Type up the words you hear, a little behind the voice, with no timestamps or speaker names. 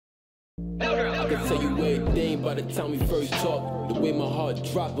I can tell you everything by the time we first talked. The way my heart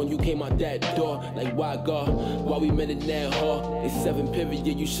dropped when you came out that door. Like, why God? Why we met in that hall? It's 7 period,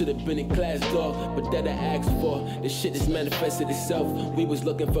 you should have been in class, dog. But that I asked for, the shit that's manifested itself. We was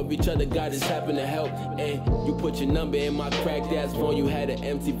looking for each other, God just happened to help. And you put your number in my cracked ass phone. You had an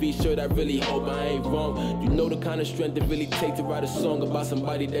MTV shirt, I really hope I ain't wrong. You know the kind of strength it really takes to write a song about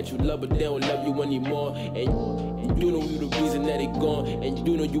somebody that you love, but they don't love you anymore. And you know you the reason that it gone. And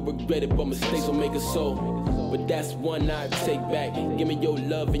you know you regret it, but mistakes will make us so. But that's one I take back. Give me your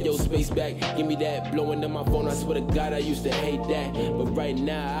love and your space back. Give me that blowing up my phone. I swear to God I used to hate that, but right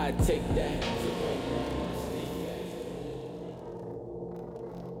now I take that.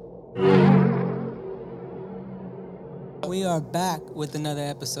 We are back with another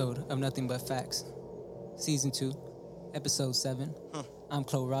episode of Nothing But Facts. Season 2, Episode 7. I'm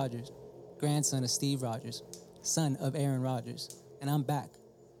Chloe Rogers, grandson of Steve Rogers, son of Aaron Rodgers, and I'm back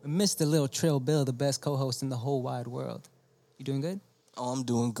with Mr. Lil Trill Bill, the best co-host in the whole wide world. You doing good? Oh, I'm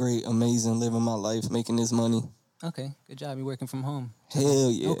doing great, amazing, living my life, making this money. Okay, good job. You're working from home. Hell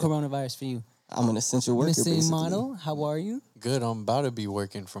yeah. No coronavirus for you. I'm an essential worker, Mr. basically. Imano, how are you? Good, I'm about to be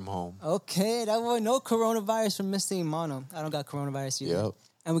working from home. Okay, that was no coronavirus from Mr. Imano. I don't got coronavirus either. Yep.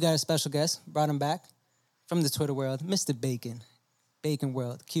 And we got a special guest, brought him back from the Twitter world, Mr. Bacon. Bacon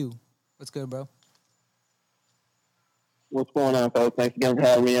World. Q, what's good, bro? What's going on, folks? Thanks again for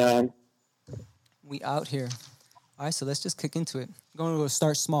having me on. We out here. All right, so let's just kick into it. Going to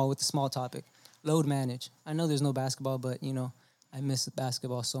start small with the small topic. Load manage. I know there's no basketball, but, you know, I miss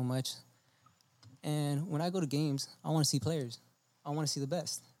basketball so much. And when I go to games, I want to see players. I want to see the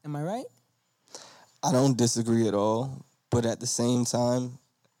best. Am I right? I don't disagree at all, but at the same time,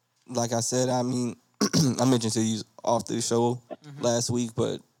 like I said, I mean, I mentioned to you off the show last week,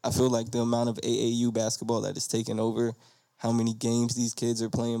 but I feel like the amount of AAU basketball that is taking over, how many games these kids are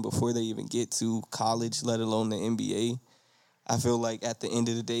playing before they even get to college, let alone the NBA. I feel like at the end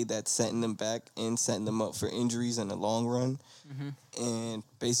of the day, that's setting them back and setting them up for injuries in the long run. And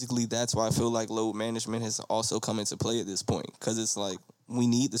basically, that's why I feel like load management has also come into play at this point, because it's like we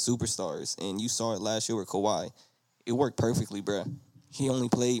need the superstars. And you saw it last year with Kawhi. It worked perfectly, bruh. He only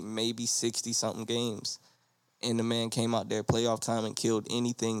played maybe 60-something games. And the man came out there playoff time and killed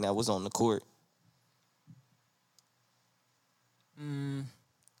anything that was on the court.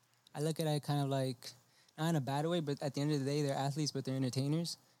 I look at it kind of like, not in a bad way, but at the end of the day, they're athletes, but they're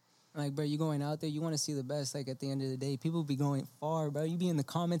entertainers. Like, bro, you going out there, you want to see the best. Like, at the end of the day, people be going far, bro. You be in the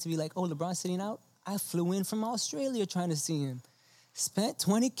comments and be like, oh, LeBron's sitting out? I flew in from Australia trying to see him. Spent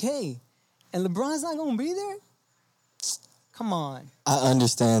 $20K. And LeBron's not going to be there? Come on. I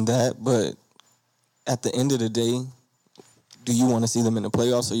understand that, but at the end of the day, do you want to see them in the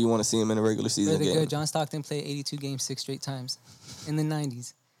playoffs or you want to see them in a regular season Really game? good. John Stockton played 82 games 6 straight times in the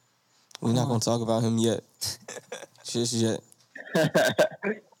 90s. We're not going to talk about him yet. Just yet.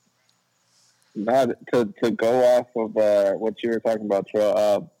 Not to go off of what you were talking about,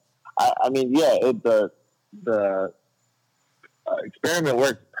 Trill. I mean, yeah, the experiment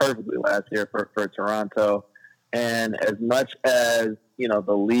worked perfectly last year for Toronto. And as much as, you know,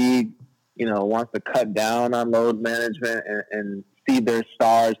 the league, you know, wants to cut down on load management and see their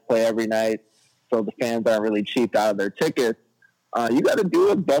stars play every night so the fans aren't really cheaped out of their tickets, you got to do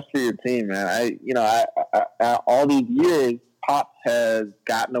what's best for your team, man. I all these years, Pop has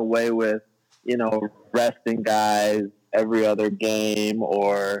gotten away with, you know, resting guys every other game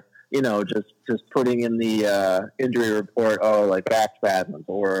or, you know, just putting in the injury report, like back spasms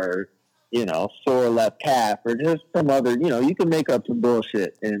or, you know, sore left calf or just some other, you know, you can make up some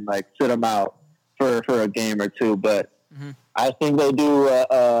bullshit and like sit them out for a game or two. But I think they do,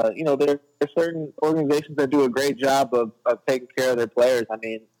 you know, there are certain organizations that do a great job of taking care of their players. I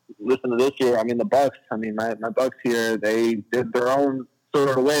mean, listen to this year. I mean, the Bucks, I mean, my Bucks here, they did their own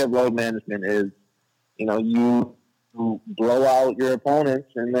sort of way of load management is, you know, you blow out your opponents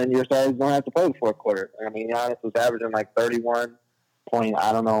and then your stars don't have to play the fourth quarter. I mean, Giannis was averaging like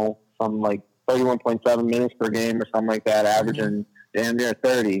 31.7 minutes per game or something like that, averaging damn near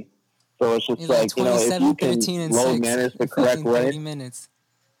 30. So it's just like, you know, if you can load manage the correct way. 30 minutes.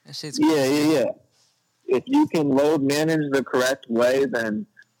 That shit's crazy. Yeah. If you can load manage the correct way, then,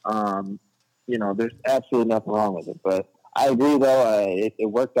 you know, there's absolutely nothing wrong with it. But I agree, though, it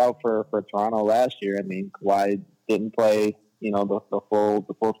worked out for Toronto last year. I mean, Kawhi didn't play, you know, the full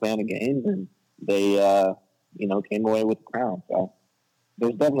span of games, and they, you know, came away with the crown. So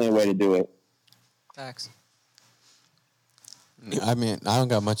there's definitely a way to do it. Facts. I mean, I don't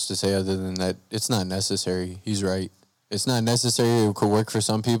got much to say other than that it's not necessary. He's right. It's not necessary. It could work for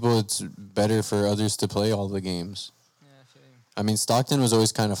some people. It's better for others to play all the games. Yeah, I feel you. I mean, Stockton was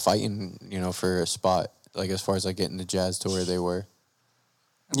always kind of fighting, for a spot, like as far as like getting the Jazz to where they were.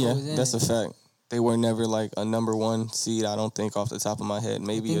 Yeah, that's a fact. They were never like a number one seed, I don't think, off the top of my head.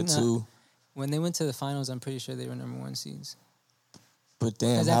 Maybe a two. When they went to the finals, I'm pretty sure they were number one seeds. But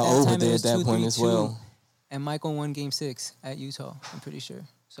damn, how old were they at that point as well? And Michael won Game 6 at Utah, I'm pretty sure.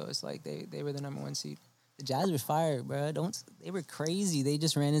 So it's like they were the number one seed. The Jazz were fired, bro. They were crazy. They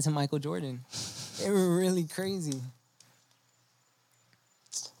just ran into Michael Jordan. They were really crazy.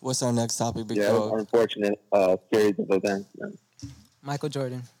 What's our next topic, Big Dog? Unfortunate series of events. Man. Michael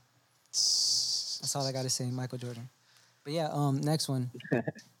Jordan. That's all I got to say, Michael Jordan. But yeah, next one.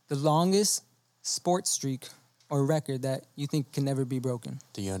 The longest sports streak or record that you think can never be broken.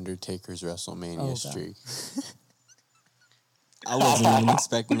 The Undertaker's WrestleMania streak. I wasn't even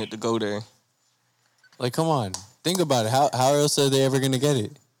expecting it to go there. Like, come on. Think about it. How else are they ever going to get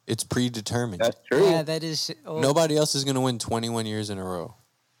it? It's predetermined. That's true. Yeah, that is shit. Oh. Nobody else is going to win 21 years in a row.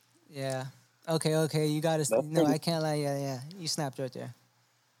 Yeah. Okay. You got to... No, I can't lie. Yeah. You snapped right there.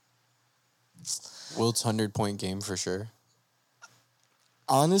 Wilt's 100-point game for sure.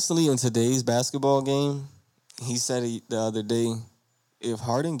 Honestly, in today's basketball game, he said it the other day, if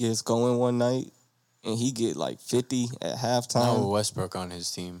Harden gets going one night and he get like 50 at halftime... No, Westbrook on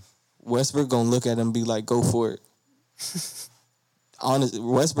his team. Westbrook gonna look at him and be like, go for it. Honest,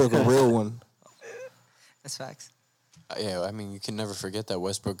 Westbrook a real one. That's facts. Yeah, I mean, you can never forget that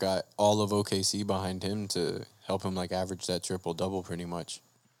Westbrook got all of OKC behind him to help him like average that triple-double pretty much.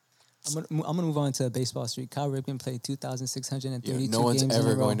 I'm gonna move on to Baseball Street. Kyle Ripken played 2,632 games. No one's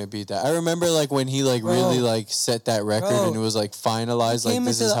ever going to beat that. I remember like when he really like set that record and it was like finalized. Like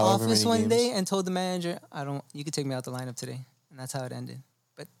this is however many games. He came into the office one day and told the manager, you could take me out the lineup today, and that's how it ended.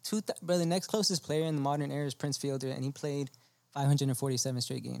 But the next closest player in the modern era is Prince Fielder, and he played 547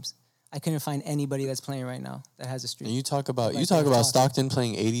 straight games. I couldn't find anybody that's playing right now that has a streak. And you talk about Stockton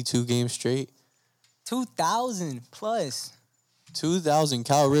playing 82 games straight. 2,000 plus. 2,000.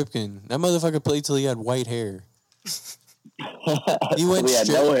 Cal Ripken. That motherfucker played till he had white hair. He went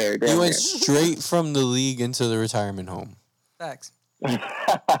straight from the league into the retirement home. Facts. He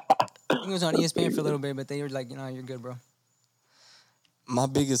was on ESPN for a little bit, but they were like, you're good, bro. My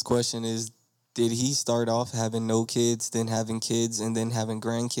biggest question is, did he start off having no kids, then having kids, and then having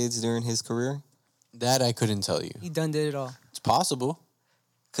grandkids during his career? That I couldn't tell you. He did it all. It's possible.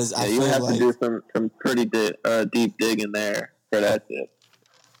 Because I feel have to do some pretty deep digging there for that shit.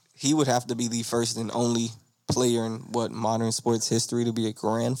 He would have to be the first and only player in modern sports history to be a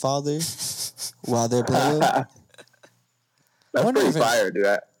grandfather while they're playing. That's pretty fire, dude.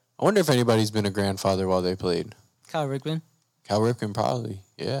 I wonder if anybody's been a grandfather while they played. Cal Ripken. Cal Ripken, probably.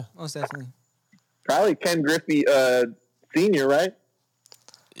 Yeah. Most definitely. Probably Ken Griffey Sr., right?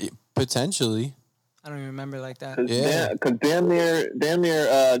 Potentially. I don't even remember like that. Because damn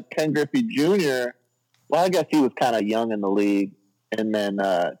near Ken Griffey Jr., well, I guess he was kind of young in the league. And then,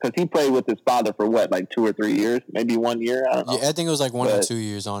 because he played with his father for 2 or 3 years? Maybe 1 year? I don't know. Yeah, I think it was like 1 or 2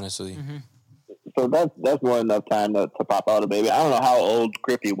 years, honestly. Mm-hmm. So that's more than enough time to pop out a baby. I don't know how old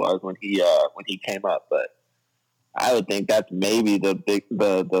Griffey was when he came up, but I would think that's maybe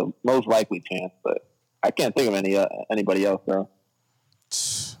the most likely chance, but I can't think of anybody else though.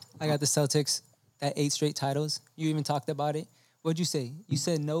 I got the Celtics at 8 straight titles. You even talked about it. What'd you say? You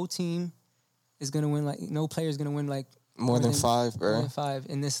said no team is gonna win no player is gonna win more than 5, bro. More than 5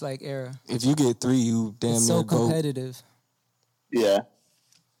 in this era. If you get 3, you damn it's near so competitive. Yeah,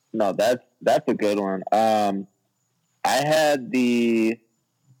 no, that's a good one. I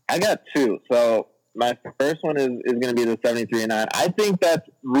got 2. So my first one is going to be the 73-9. I think that's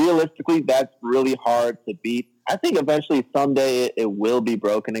really hard to beat. I think eventually someday it will be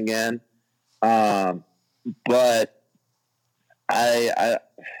broken again. But I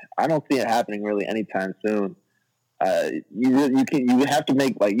don't see it happening really anytime soon. You have to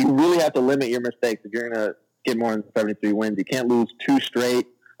you really have to limit your mistakes if you're going to get more than 73 wins. You can't lose 2 straight.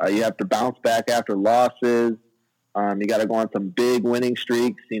 You have to bounce back after losses. You got to go on some big winning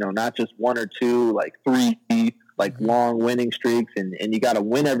streaks, not just 1 or 2, 3, long winning streaks. And you got to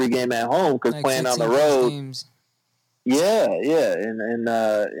win every game at home because playing on the road. Games. Yeah.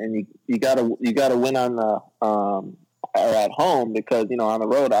 And you got to win on or at home because, on the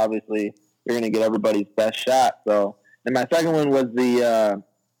road, obviously, you're going to get everybody's best shot. So, and my second one was the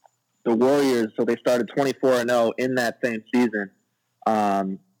Warriors. So they started 24-0 in that same season.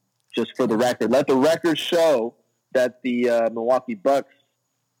 Just for the record, let the record show that the Milwaukee Bucks,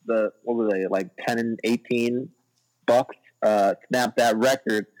 what were they, 10-18 Bucks, snapped that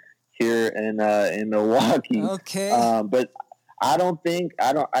record here in Milwaukee. Okay. But I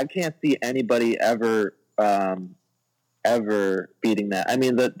can't see anybody ever ever beating that. I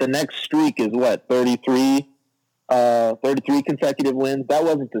mean, the next streak is what, 33 consecutive wins. That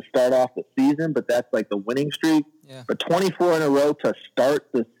wasn't to start off the season, but that's like the winning streak. Yeah. But 24 in a row to start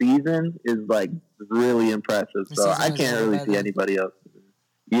the season is like really impressive. So I can't really see anybody else.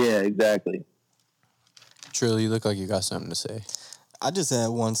 Yeah, exactly. Trill, you look like you got something to say. I just had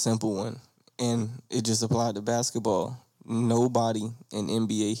one simple one, and it just applied to basketball. Nobody in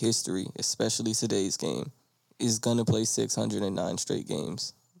NBA history, especially today's game, is going to play 609 straight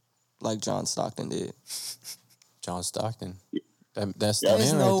games like John Stockton did. John Stockton. That's the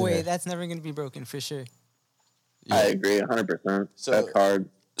There's man no right way. there. That's never going to be broken for sure. Yeah. I agree 100%. That's hard.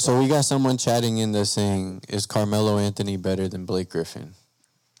 So we got someone chatting in there saying, is Carmelo Anthony better than Blake Griffin?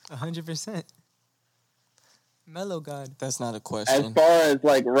 100%. Mellow God. That's not a question. As far as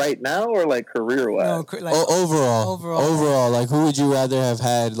like right now or like career-wise? No, like Overall, like who would you rather have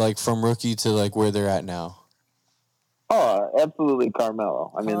had like from rookie to like where they're at now? Oh, absolutely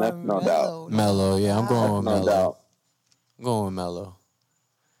Carmelo. I mean, that's no doubt. Melo, yeah, I'm going with No Melo. doubt. I'm going with Melo.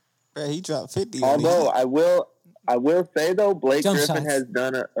 Bro, he dropped 50. Although I will say though, Blake Jump Griffin shots. has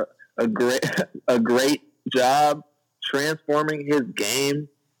done a great job transforming his game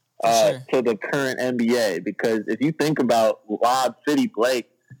Sure. to the current NBA. Because if you think about Lob City Blake,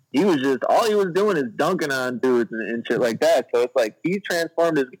 all he was doing is dunking on dudes and shit like that. So it's like he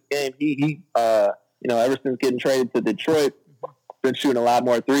transformed his game. He ever since getting traded to Detroit, been shooting a lot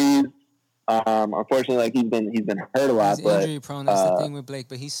more threes. Unfortunately, like he's been hurt a lot. He's but injury prone. That's the thing with Blake.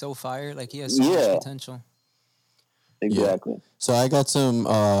 But he's so fired. Like he has so much potential. Exactly. Yeah. So I got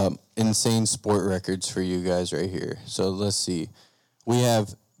some insane sport records for you guys right here. So let's see. We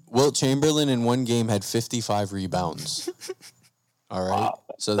have Wilt Chamberlain in one game had 55 rebounds. All right. Wow.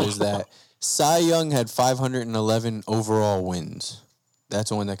 So there's that. Cy Young had 511 overall wins.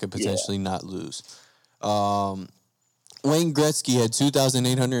 That's one that could potentially not lose. Wayne Gretzky had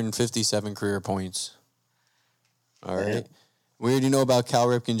 2,857 career points. All right. Yeah. We already know about Cal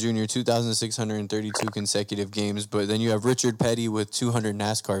Ripken Jr., 2,632 consecutive games, but then you have Richard Petty with 200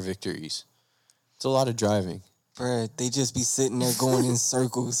 NASCAR victories. It's a lot of driving. Bruh, they just be sitting there going in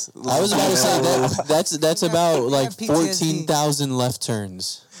circles. I was about to say that's about like 14,000 left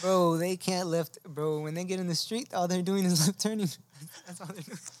turns. Bro, they can't left. Bro, when they get in the street, all they're doing is left turning. That's all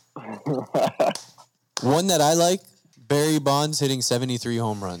they're doing. One that I like, Barry Bonds hitting 73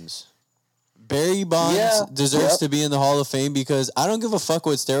 home runs. Barry Bonds deserves to be in the Hall of Fame because I don't give a fuck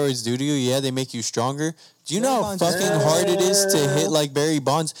what steroids do to you. Yeah, they make you stronger. Do you know how fucking hard it is to hit like Barry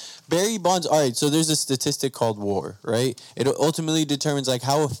Bonds? Barry Bonds, all right, so there's a statistic called WAR, right? It ultimately determines like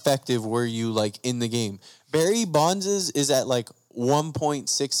how effective were you like in the game. Barry Bonds is at like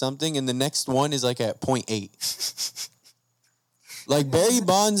 1.6 something and the next one is like at 0.8. Like Barry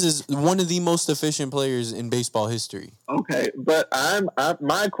Bonds is one of the most efficient players in baseball history. Okay, but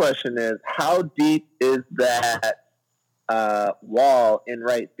my question is, how deep is that wall in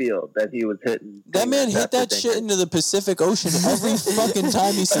right field that he was hitting? That man hit that shit into the Pacific Ocean every fucking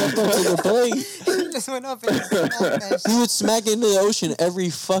time he stepped up to the plate. He just went up and smacked that shit. He would smack into the ocean every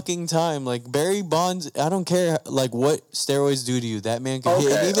fucking time. Like Barry Bonds, I don't care like what steroids do to you. That man could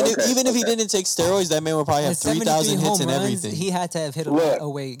hit. And even if he didn't take steroids, that man would probably have 3,000 hits and everything. He had to have hit a lot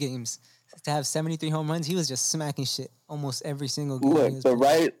away games. To have 73 home runs, he was just smacking shit almost every single game.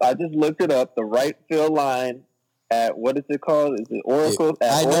 I just looked it up. The right field line at, what is it called? Is it Oracle?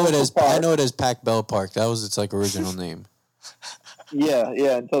 I know it as Pac Bell Park. That was its like original name. Yeah.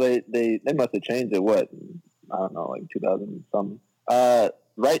 Until they must have changed it. What, I don't know, like 2000 something.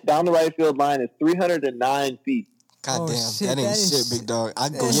 Right down the right field line is 309 feet. God damn, shit, that ain't shit, big dog. I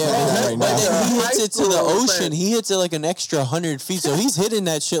go right now. He hits it to the ocean. He hits it like an extra 100 feet. So he's hitting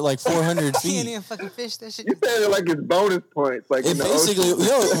that shit like 400 He ain't feet. even fucking fish that shit. You said it like it's bonus points. Like It basically,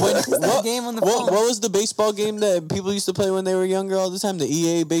 what was the baseball game that people used to play when they were younger all the time? The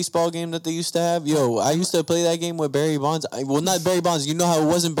EA baseball game that they used to have? Yo, I used to play that game with Barry Bonds. Not Barry Bonds. You know how it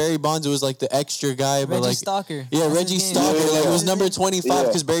wasn't Barry Bonds. It was like the extra guy. But Reggie like, Stalker. Yeah, Reggie Stalker. Like, it was number 25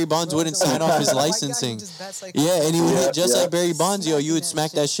 because Barry Bonds wouldn't sign off his licensing. Yeah, and he would hit just like Barry Bonds, yo, you would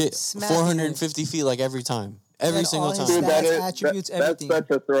smack that shit 450 feet like every time. Every single time. Dude, that's such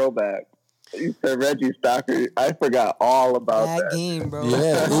a throwback. You said Reggie Stalker. I forgot all about that game, bro.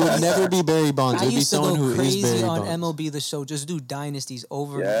 Yeah, it would never be Barry Bonds. It would be someone who is Barry Bonds. I used to go crazy on MLB The Show. Just do dynasties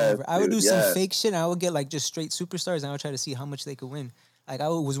over and over. I would do some fake shit, and I would get like just straight superstars, and I would try to see how much they could win. Like I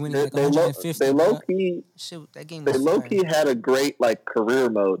was winning like 150. They low key. Shit, that game. They low key had a great like career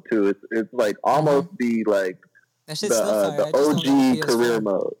mode too. It's like almost the like. That shit's still fire. The OG career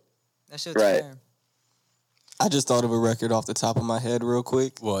mode. That shit's fire. I just thought of a record off the top of my head real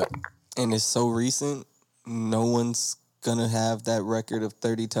quick. What? And it's so recent, no one's gonna have that record of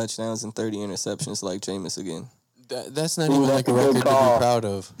 30 touchdowns and 30 interceptions like Jameis again. That's not even like a record to be proud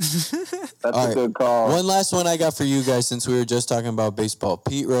of. That's All a right. good call. One last one I got for you guys since we were just talking about baseball.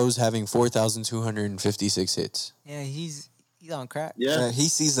 Pete Rose having 4,256 hits. Yeah, he's on crack. Yeah. He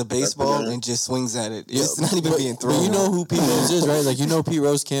sees a baseball and just swings at it. It's not even being thrown. But you know who Pete Rose is, right? Like, you know Pete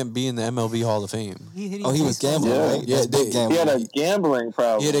Rose can't be in the MLB Hall of Fame. He was gambling, Yeah. right? Yeah, That's big He gambling. had a gambling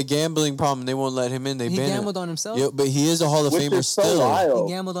problem. He had a gambling problem. They won't let him in. They He banned him. gambled on himself? Yeah, but he is a Hall of which Famer is so still. He wild.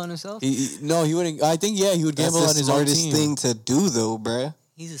 gambled on himself? No, he wouldn't. I think, yeah, he would That's gamble the on his own smartest team. thing to do, though, bruh.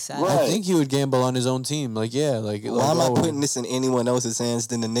 He's a savage. Right. I think he would gamble on his own team. Like, yeah. Like, Why am I oh. putting this in anyone else's hands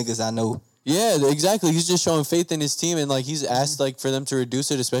than the niggas I know? Yeah, exactly. He's just showing faith in his team, and like he's asked like for them to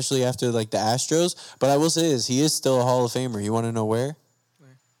reduce it, especially after like the Astros. But I will say this: he is still a Hall of Famer. You want to know where?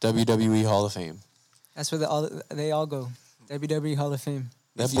 WWE Hall of Fame. That's where they all go. WWE Hall of Fame.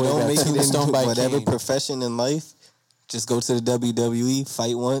 That If you boy don't got make it tombstone into by whatever Kane. profession in life, just go to the WWE,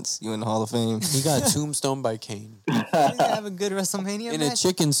 fight once, you in the Hall of Fame. He got tombstone by Kane He's gonna have a good WrestleMania in a match.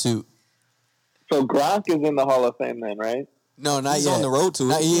 chicken suit. So Gronk is in the Hall of Fame then, right? No, not He's yet. on the road to it.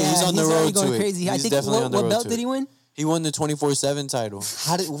 Not- yeah, he's on the already road going to crazy. it. I He's think definitely on the what road belt to did it. he win? He won the 24/7 title.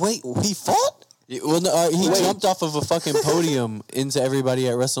 He fought? Yeah, well, no, he Wait. jumped off of a fucking podium into everybody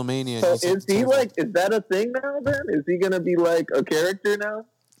at WrestleMania. and So took is the he title. like, is that a thing now then? Is he going to be like a character now?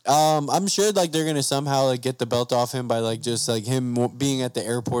 I'm sure like they're gonna somehow like get the belt off him by like just like him being at the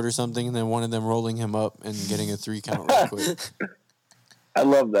airport or something, and then one of them rolling him up and getting a 3 count real quick. I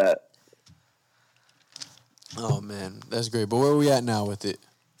love that. Oh man, that's great. But where are we at now with it?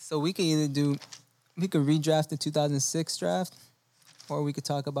 So we could redraft the 2006 draft, or we could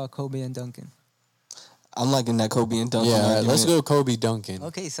talk about Kobe and Duncan. I'm liking that Kobe and Duncan. Yeah, all right, argument. let's go Kobe Duncan.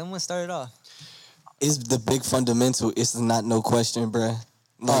 Okay, someone started off. It's the big fundamental. It's not no question, bruh.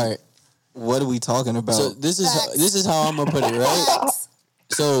 Like, All right. What are we talking about? So this is how I'm gonna put it, right?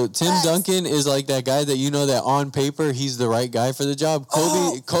 So Tim Duncan is like that guy that you know that on paper he's the right guy for the job.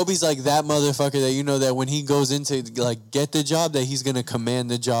 Kobe's like that motherfucker that you know that when he goes into like get the job that he's gonna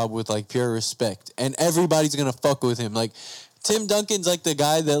command the job with like pure respect and everybody's gonna fuck with him. Like Tim Duncan's like the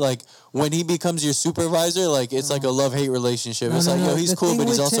guy that like when he becomes your supervisor, like it's like a love-hate relationship. It's like yo, he's The cool, thing but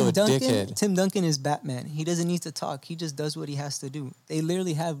he's with also Tim a Duncan, dickhead. Tim Duncan is Batman. He doesn't need to talk. He just does what he has to do. They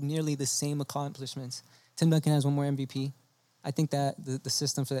literally have nearly the same accomplishments. Tim Duncan has one more MVP. I think that the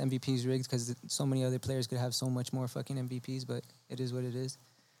system for the MVP is rigged because so many other players could have so much more fucking MVPs, but it is what it is.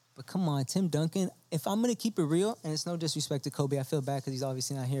 But come on, Tim Duncan, if I'm going to keep it real, and it's no disrespect to Kobe, I feel bad because he's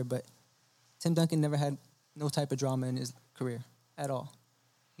obviously not here, but Tim Duncan never had no type of drama in his career at all.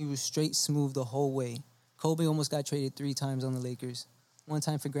 He was straight smooth the whole way. Kobe almost got traded 3 times on the Lakers. One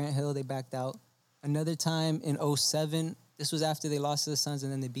time for Grant Hill, they backed out. Another time in 2007, this was after they lost to the Suns,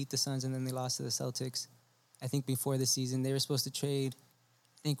 and then they beat the Suns, and then they lost to the Celtics. I think before the season, they were supposed to trade,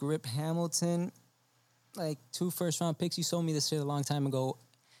 I think, Rip Hamilton, like 2 first-round picks. You sold me this shit a long time ago.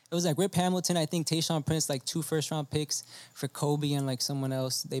 It was like Rip Hamilton, I think Tayshaun Prince, like 2 first-round picks for Kobe and like someone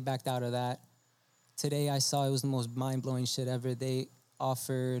else. They backed out of that. Today I saw it was the most mind-blowing shit ever. They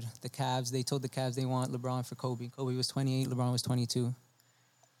offered the Cavs. They told the Cavs they want LeBron for Kobe. Kobe was 28, LeBron was 22.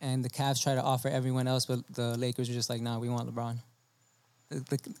 And the Cavs tried to offer everyone else, but the Lakers were just like, nah, we want LeBron.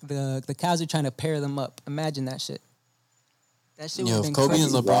 The Cavs are trying to pair them up. Imagine that shit. That shit would Yo, have if been Kobe crazy.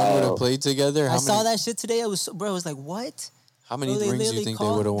 and LeBron would Wow. have played together, I saw that shit today. I was like, what? How many Bro, they rings do you literally think they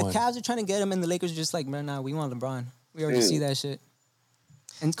called- would have won? The Cavs are trying to get him, and the Lakers are just like, man, nah, we want LeBron. We already Dude. see that shit.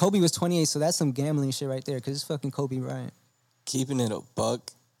 And Kobe was 28, so that's some gambling shit right there, because it's fucking Kobe Bryant. Keeping it a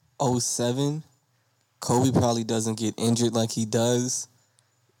buck, 07, Kobe probably doesn't get injured like he does.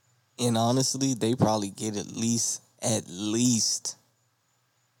 And honestly, they probably get at least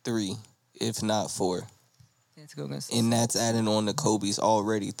 3, if not 4. Let's go against And that's adding on to Kobe's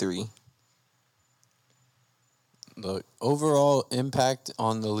already 3. Look, overall impact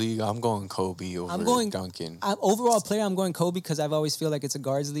on the league, I'm going Kobe over Duncan. Overall player, I'm going Kobe because I've always feel like it's a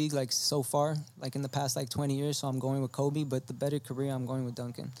guards league, like so far, like in the past like 20 years. So I'm going with Kobe, but the better career, I'm going with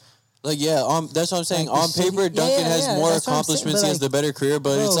Duncan. Like, yeah, that's what I'm saying. Like, the On city- paper, Duncan has yeah, more that's what I'm saying, accomplishments. but, He has like, the better career,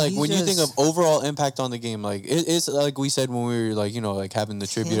 but bro, it's like he's when you think of just- overall impact on the game, like it's like we said when we were like, you know, like having the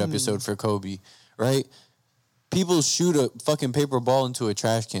tribute Him. episode for Kobe, right? People shoot a fucking paper ball into a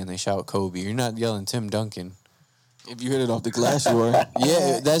trash can, they shout Kobe. You're not yelling Tim Duncan. If you hit it off the glass, you are.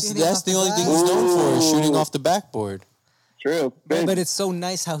 Yeah, that's shooting off the the only thing glass. he's known for is shooting Ooh. off the backboard. True. But it's so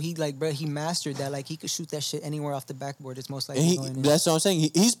nice how he like, bro, he mastered that. Like he could shoot that shit anywhere off the backboard. It's most likely And going in. that's what I'm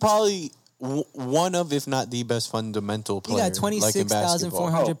saying. He's probably one of, if not the best fundamental He player. got like in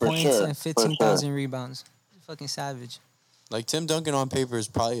 26,400 Oh, for points sure, and for 15,000 rebounds. Fucking savage. Like Tim Duncan on paper is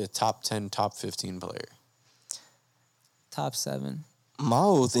probably a top 10, top 15 player. Top 7. My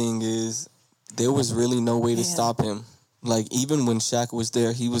whole thing is there was really no way to stop him. Like, even when Shaq was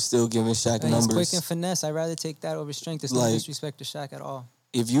there, he was still giving Shaq He's numbers. quick and finesse. I'd rather take that over strength. There's no Like, disrespect to Shaq at all.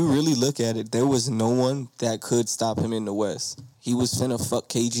 If you really look at it, there was no one that could stop him in the West. He was finna fuck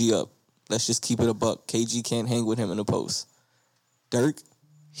KG up. Let's just keep it a buck. KG can't hang with him in the post. Dirk,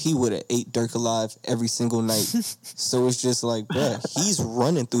 he would have ate Dirk alive every single night. So it's just like, bruh, he's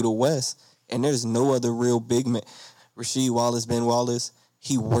running through the West, and there's no other real big man. Rasheed Wallace, Ben Wallace,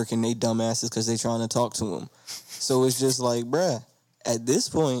 he working they dumbasses because they trying to talk to him. So it's just like, bruh, at this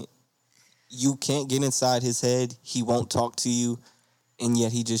point, you can't get inside his head. He won't talk to you. And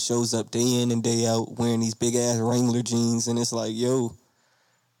yet he just shows up day in and day out wearing these big-ass Wrangler jeans. And it's like, yo,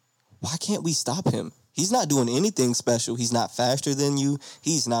 why can't we stop him? He's not doing anything special. He's not faster than you.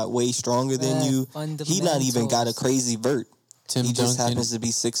 He's not way stronger than you. He not even got a crazy vert. He just happens to be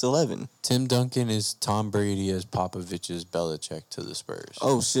 6'11". Tim Duncan is Tom Brady as Popovich's Belichick to the Spurs.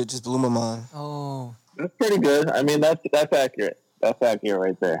 Oh, shit, just blew my mind. Oh. That's pretty good. I mean, that's accurate. That's accurate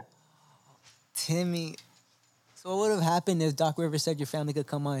right there. Timmy. So what would have happened if Doc Rivers said your family could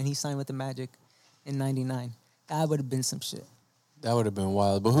come on and he signed with the Magic in 99? That would have been some shit. That would have been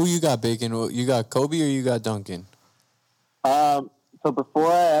wild. But who you got, Bacon? You got Kobe or you got Duncan? So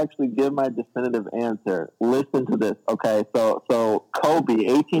before I actually give my definitive answer, listen to this. Okay, so Kobe,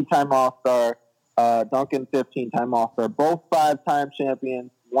 18-time All-Star, Duncan, 15-time All-Star, both 5-time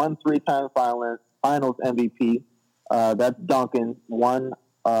champions, one 3-time finals MVP. That's Duncan. One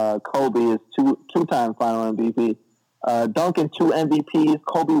Kobe is two-time final MVP. Duncan, 2 MVPs.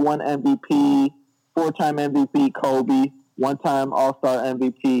 Kobe, 1 MVP. 4-time MVP, Kobe. 1-time All-Star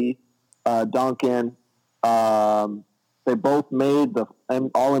MVP, Duncan. They both made the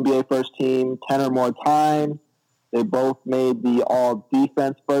All-NBA first team 10 or more times. They both made the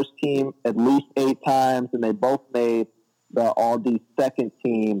All-Defense first team at least 8 times, and they both made the All-D second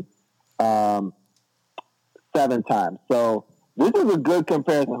team 7 times. So this is a good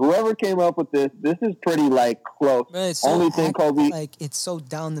comparison. Whoever came up with this is pretty close. Bro, Only thing Kobe, it's so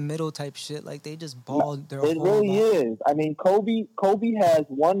down the middle type shit. Like they just balled their it whole really is. I mean, Kobe has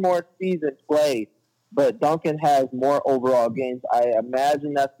one more season played, but Duncan has more overall games. I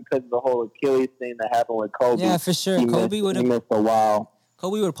imagine that's because of the whole Achilles thing that happened with Kobe. Yeah, for sure. Kobe would have missed a while.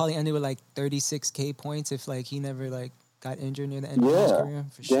 Kobe would have probably ended with 36K points if he never got injured near the end of his career.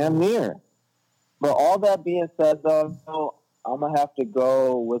 For sure. Damn near. But all that being said, though, I'm going to have to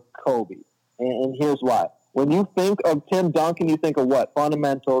go with Kobe. And here's why. When you think of Tim Duncan, you think of what?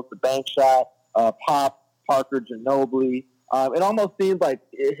 Fundamentals, the bank shot, Pop, Parker, Ginobili. It almost seems like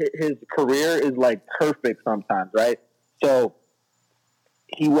his career is perfect sometimes, right? So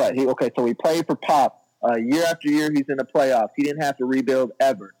he played for Pop. Year after year, he's in the playoffs. He didn't have to rebuild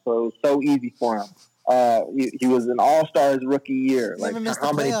ever. So it was so easy for him. He was an all-star his rookie year.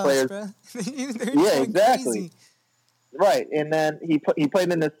 How many players? Bro. Yeah, exactly. Crazy. Right, and then he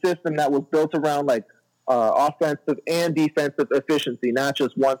played in a system that was built around offensive and defensive efficiency, not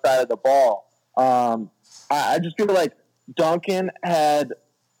just one side of the ball. I just feel like Duncan had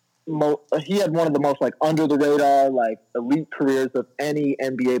one of the most under the radar elite careers of any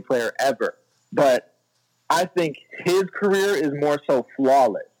NBA player ever. But I think his career is more so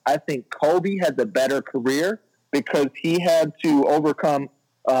flawless. I think Kobe had the better career because he had to overcome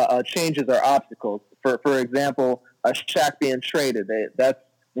changes or obstacles. For example, a Shaq being traded. That's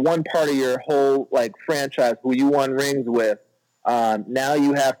one part of your whole franchise who you won rings with. Now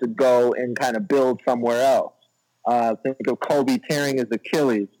you have to go and kind of build somewhere else. Think of Kobe tearing his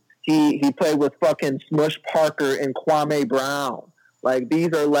Achilles. He played with fucking Smush Parker and Kwame Brown.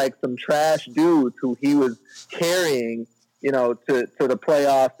 These are some trash dudes who he was carrying, to the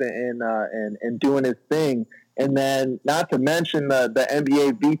playoffs and doing his thing. And then not to mention the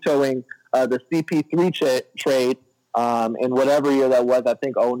NBA vetoing the CP3 trade in whatever year that was, I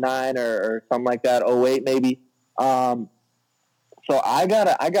think 09 or something like that, 08 maybe. So I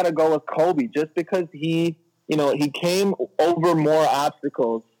gotta go with Kobe just because he came over more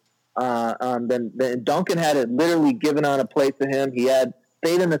obstacles than Duncan had it literally given on a plate to him. He had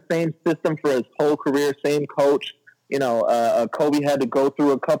stayed in the same system for his whole career, same coach. Kobe had to go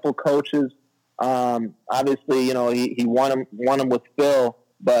through a couple coaches. Obviously, he won him with Phil,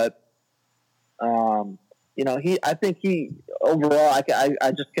 but I think he overall,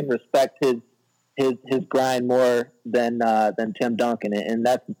 I just can respect his grind more than Tim Duncan, and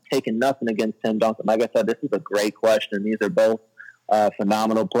that's taking nothing against Tim Duncan. Like I said, this is a great question. These are both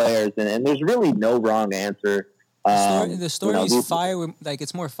phenomenal players, and there's really no wrong answer. The story is fire.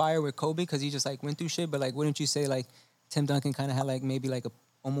 It's more fire with Kobe because he just went through shit. But wouldn't you say Tim Duncan kind of had maybe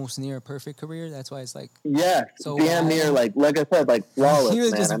a almost near a perfect career. That's why it's like Yeah, so damn near wild. like I said, like flawless. He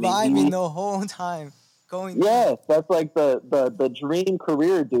was man. just I mean, vibing the whole time. Going. yes, that's like the dream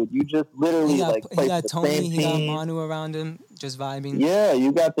career, dude. You just literally like He play for got the Tony, same he got team. Manu around him, just vibing. Yeah,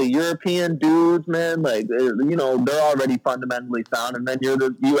 you got the European dudes, man. Like, you know, they're already fundamentally sound. And then you're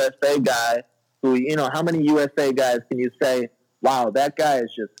the USA guy who, you know, how many USA guys can you say, wow, that guy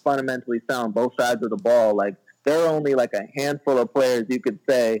is just fundamentally sound, both sides of the ball? Like, there are only like a handful of players you could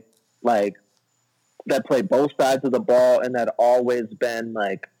say, like, that play both sides of the ball and that always been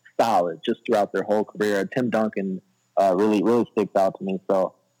like solid just throughout their whole career. Tim Duncan really sticks out to me.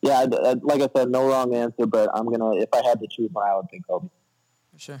 So, yeah, like I said, no wrong answer, but if I had to choose one, I would pick Kobe.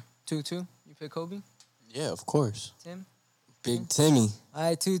 For sure. 2-2. You pick Kobe? Yeah, of course. Tim? Big Timmy. All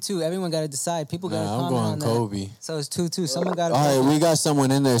right, 2-2. Everyone got to decide. People got to Nah, I'm comment on going that. Kobe. So it's 2-2. Someone got to All right, we got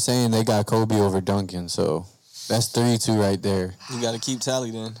someone in there saying they got Kobe over Duncan, so that's 3-2 right there. You got to keep tally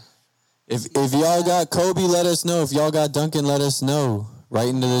then. If y'all got Kobe, let us know. If y'all got Duncan, let us know. Right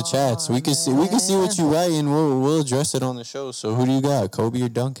into the chats. We can see what you write and we'll address it on the show. So who do you got? Kobe or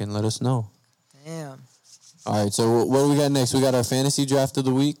Duncan? Let us know. Damn. All right, so what do we got next? We got our fantasy draft of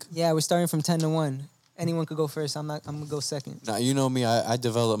the week. Yeah, we're starting from 10-1. Anyone could go first. I'm gonna go second. Now you know me, I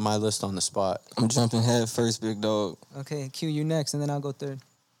developed my list on the spot. I'm jumping head first, big dog. Okay, Q, you next, and then I'll go third.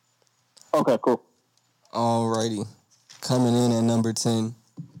 Okay, cool. Alrighty. Coming in at number 10.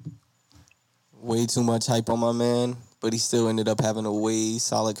 Way too much hype on my man, but he still ended up having a way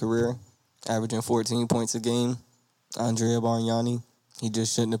solid career, averaging 14 points a game. Andrea Bargnani, he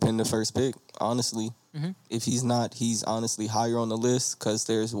just shouldn't have been the first pick, honestly. Mm-hmm. If he's not, he's honestly higher on the list because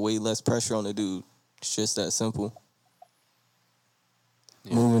there's way less pressure on the dude. It's just that simple.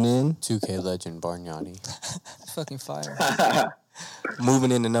 Yeah. Moving in. 2K legend Bargnani. It's fucking fire.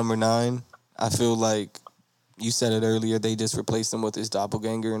 Moving into number 9, I feel like you said it earlier, they just replaced him with his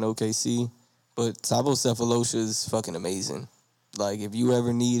doppelganger in OKC. But Thabo Sefolosha is fucking amazing. Like, if you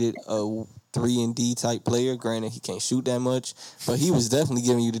ever needed a 3-and-D type player, granted, he can't shoot that much, but he was definitely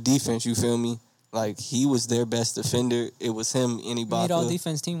giving you the defense, you feel me? Like, he was their best defender. It was him, Made Ibaka. all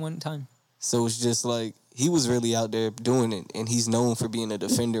defense team one time. So it's just like, he was really out there doing it, and he's known for being a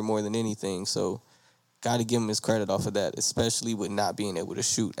defender more than anything. So, got to give him his credit off of that, especially with not being able to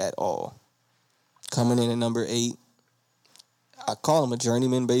shoot at all. Coming in at number 8, I call him a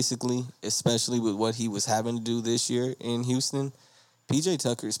journeyman, basically, especially with what he was having to do this year in Houston. PJ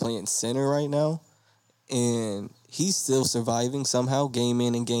Tucker is playing center right now, and he's still surviving somehow, game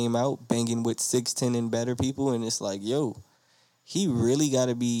in and game out, banging with 6'10" and better people, and it's like, yo, he really got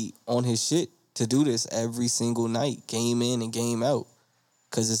to be on his shit to do this every single night, game in and game out,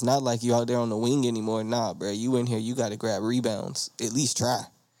 because it's not like you out there on the wing anymore. Nah, bro, you in here, you got to grab rebounds, at least try.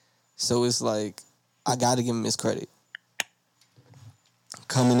 So it's like, I got to give him his credit.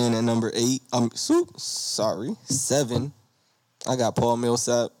 Coming in at number 7, I got Paul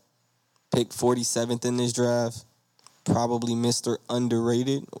Millsap, picked 47th in this draft. Probably Mr.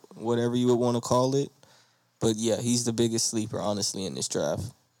 Underrated, whatever you would want to call it. But yeah, he's the biggest sleeper, honestly, in this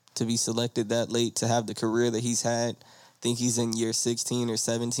draft. To be selected that late, to have the career that he's had, I think he's in year 16 or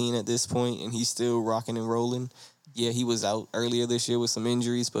 17 at this point, and he's still rocking and rolling. Yeah, he was out earlier this year with some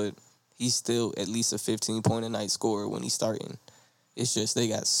injuries, but he's still at least a 15-point-a-night scorer when he's starting. It's just they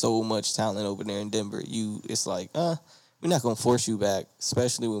got so much talent over there in Denver. It's like, we're not going to force you back,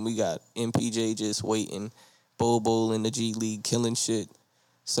 especially when we got MPJ just waiting, Bobo in the G League killing shit.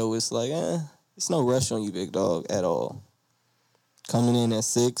 So it's like, it's no rush on you, big dog, at all. Coming in at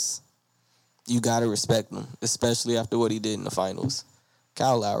 6, you got to respect him, especially after what he did in the finals.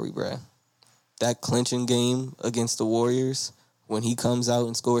 Kyle Lowry, bruh. That clinching game against the Warriors, when he comes out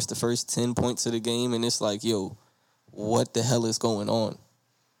and scores the first 10 points of the game, and it's like, yo, what the hell is going on?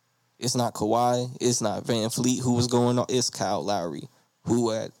 It's not Kawhi. It's not Van Fleet who was going on. It's Kyle Lowry,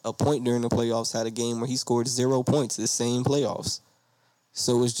 who at a point during the playoffs had a game where he scored 0 points the same playoffs.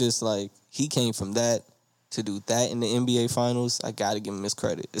 So it's just like, he came from that to do that in the NBA Finals. I got to give him his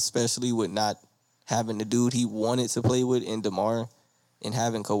credit, especially with not having the dude he wanted to play with in DeMar and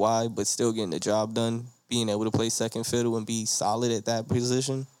having Kawhi, but still getting the job done, being able to play second fiddle and be solid at that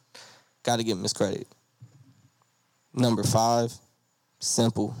position. Got to give him his credit. Number 5,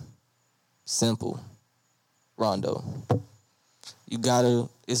 simple. Rondo. You gotta,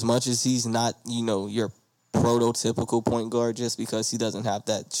 as much as he's not, your prototypical point guard just because he doesn't have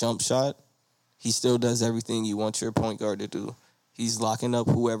that jump shot, he still does everything you want your point guard to do. He's locking up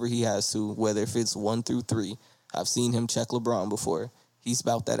whoever he has to, whether if it's 1 through 3. I've seen him check LeBron before. He's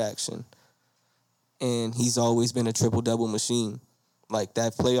about that action. And he's always been a triple-double machine. Like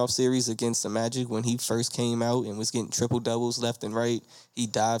that playoff series against the Magic when he first came out and was getting triple doubles left and right. He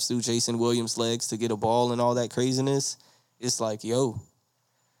dives through Jason Williams' legs to get a ball and all that craziness. It's like, yo,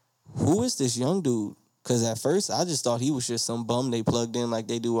 who is this young dude? Because at first I just thought he was just some bum they plugged in like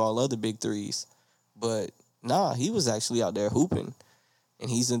they do all other big threes. But nah, he was actually out there hooping. And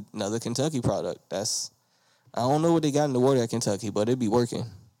he's another Kentucky product. I don't know what they got in the water at Kentucky, but it'd be working.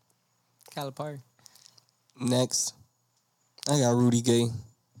 Calipari. Next, I got Rudy Gay.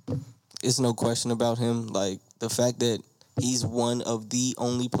 It's no question about him. Like, the fact that he's one of the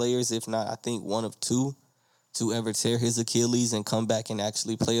only players, if not, I think, one of two, to ever tear his Achilles and come back and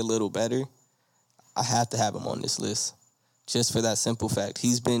actually play a little better, I have to have him on this list. Just for that simple fact.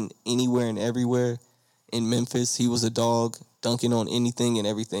 He's been anywhere and everywhere. In Memphis, he was a dog, dunking on anything and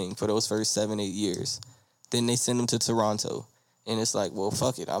everything for those first 7-8 years. Then they send him to Toronto. And it's like, well,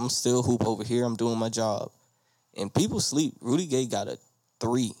 fuck it. I'm still hoop over here. I'm doing my job. And people sleep. Rudy Gay got a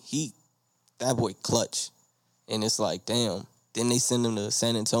 3. That boy clutch. And it's like, damn. Then they send him to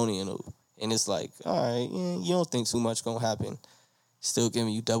San Antonio. And it's like, all right, you don't think too much going to happen. Still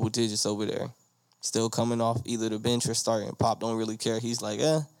giving you double digits over there. Still coming off either the bench or starting. Pop don't really care. He's like,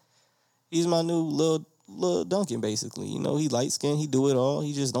 he's my new little Duncan, basically. You know, he light-skinned. He do it all.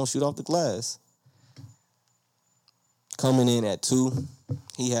 He just don't shoot off the glass. Coming in at 2,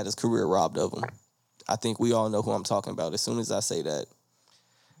 he had his career robbed of him. I think we all know who I'm talking about as soon as I say that.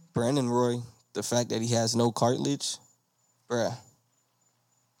 Brandon Roy, the fact that he has no cartilage, bruh,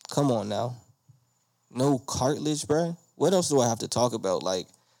 come on now. No cartilage, bruh? What else do I have to talk about? Like,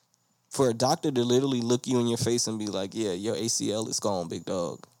 for a doctor to literally look you in your face and be like, yeah, your ACL is gone, big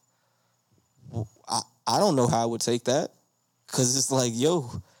dog. I don't know how I would take that. Because it's like, yo,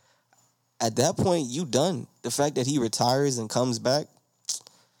 at that point, you done. The fact that he retires and comes back,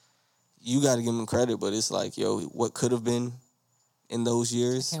 you got to give him credit, but it's like, yo, what could have been in those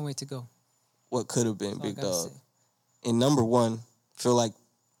years? Can't wait to go. What could have been, big dog? And number one, I feel like,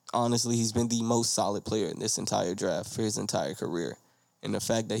 honestly, he's been the most solid player in this entire draft for his entire career. And the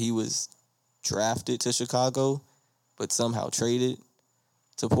fact that he was drafted to Chicago, but somehow traded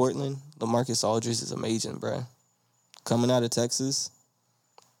to Portland, LaMarcus Aldridge is amazing, bruh. Coming out of Texas,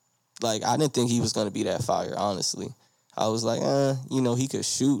 like, I didn't think he was going to be that fire, honestly. I was like, he could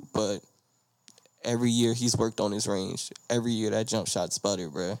shoot, but every year he's worked on his range. Every year that jump shot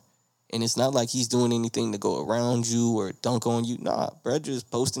sputtered, bruh. And it's not like he's doing anything to go around you or dunk on you. Nah, bruh,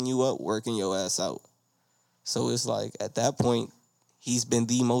 just posting you up, working your ass out. So it's like, at that point, he's been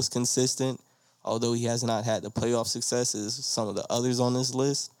the most consistent. Although he has not had the playoff success as some of the others on this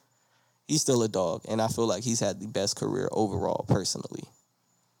list, he's still a dog. And I feel like he's had the best career overall, personally.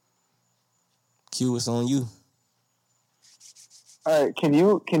 Q, it's on you. All right, can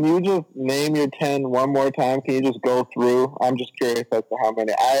you just name your 10 one more time? Can you just go through? I'm just curious as to how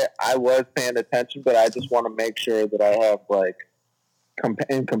many. I was paying attention, but I just want to make sure that I have, like,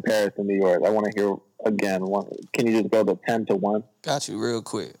 in comparison to yours. I want to hear again. Can you just go to 10 to 1? Got you real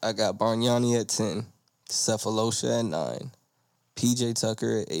quick. I got Bargnani at 10, Cephalosha at 9, PJ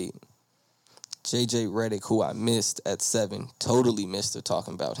Tucker at 8, JJ Redick, who I missed at 7. Totally missed her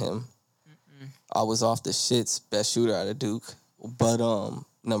talking about him. I was off the shits, best shooter out of Duke. But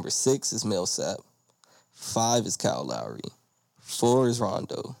number 6 is Millsap. 5 is Kyle Lowry. 4 is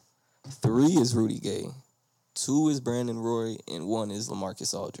Rondo. 3 is Rudy Gay. 2 is Brandon Roy, and 1 is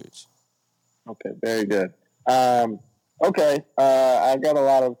LaMarcus Aldridge. Okay, very good. Okay, I got a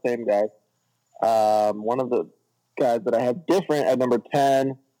lot of the same guys. One of the guys that I have different at number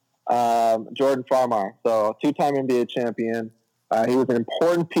 10, Jordan Farmar. So, 2-time NBA champion. He was an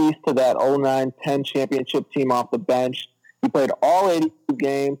important piece to that 09-10 championship team off the bench. He played all 82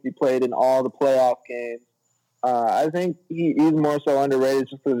 games. He played in all the playoff games. I think he's more so underrated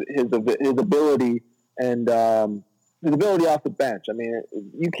just for his ability and his ability off the bench. I mean,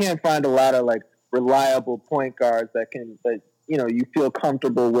 you can't find a lot of, like, reliable point guards that you feel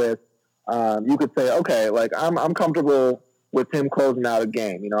comfortable with. You could say, okay, like, I'm comfortable with him closing out a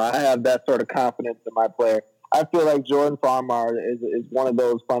game. You know, I have that sort of confidence in my player. I feel like Jordan Farmar is one of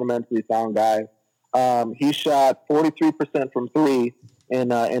those fundamentally sound guys. He shot 43% from 3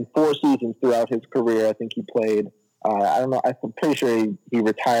 in 4 seasons throughout his career. I think he played, I don't know, I'm pretty sure he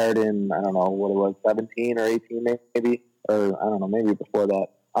retired in, I don't know what it was, 17 or 18 maybe, or I don't know, maybe before that.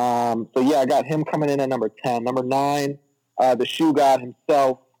 So yeah, I got him coming in at number 10. Number 9, the shoe god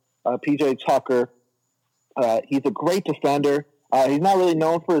himself, PJ Tucker. He's a great defender. He's not really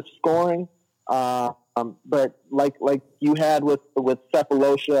known for his scoring, but like you had with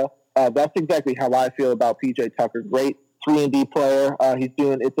Cephalosha, that's exactly how I feel about PJ Tucker. Great 3-and-D player.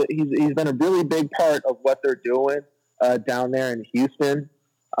 He's been a really big part of what they're doing. down there in Houston.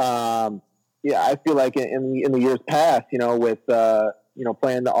 I feel like in the years past, with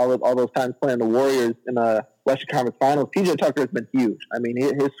playing all those times playing the Warriors in the Western Conference Finals, PJ Tucker has been huge. I mean,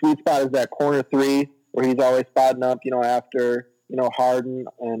 his sweet spot is that corner three where he's always spotting up. After Harden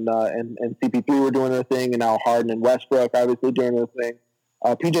and CP3 were doing their thing, and now Harden and Westbrook obviously doing their thing.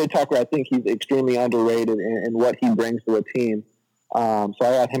 PJ Tucker, I think he's extremely underrated in what he brings to a team. So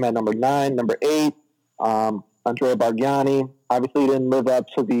I got him at number 9. Number 8, Andrea Bargnani. Obviously, he didn't live up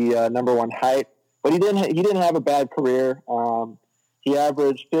to the number 1 height, but he didn't have a bad career. He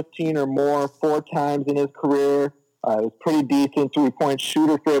averaged 15 or more 4 times in his career. He was pretty decent 3-point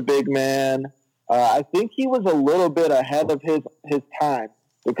shooter for a big man. I think he was a little bit ahead of his time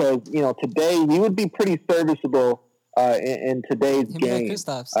because today he would be pretty serviceable in today's game.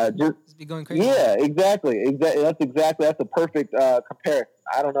 Just be going crazy. Yeah, exactly. That's a perfect comparison.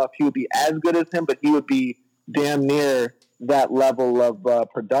 I don't know if he would be as good as him, but he would be damn near that level of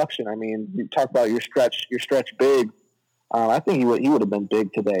production. I mean, you talk about your stretch big. I think he would have been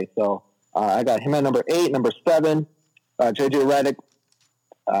big today. So I got him at number 8. Number 7, JJ Redick.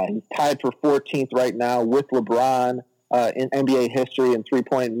 He's tied for 14th right now with LeBron in NBA history in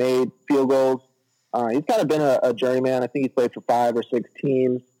 3-point made field goals. He's kind of been a journeyman. I think he's played for 5 or 6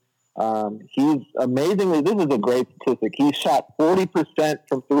 teams. He's amazingly, this is a great statistic. He shot 40%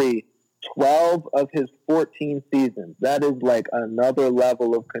 from 3, 12 of his 14 seasons. That is like another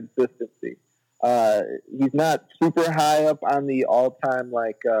level of consistency. He's not super high up on the all-time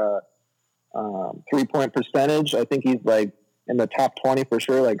 3-point percentage. I think he's like in the top 20 for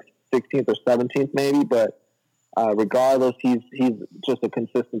sure, like 16th or 17th maybe. But regardless, he's just a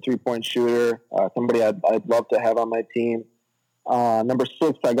consistent 3-point shooter. Somebody I'd love to have on my team. Number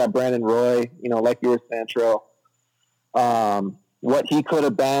 6, I got Brandon Roy. Like you were saying, Trill. What he could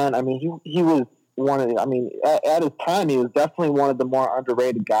have been. I mean, he was one of. At his time, he was definitely one of the more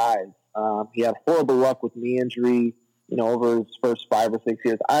underrated guys. He had horrible luck with knee injury. Over his first 5 or 6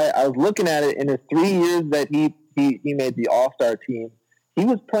 years. I was looking at it in his 3 years that he made the All-Star team. He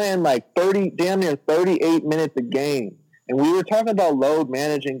was playing like damn near 38 minutes a game. And we were talking about load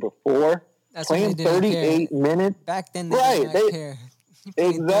managing before. That's playing 38 minutes. Back then, they didn't care.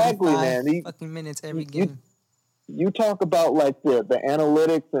 Exactly, man. Fucking minutes every game. You talk about like the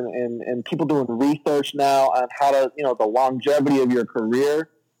analytics and people doing research now on how to, the longevity of your career.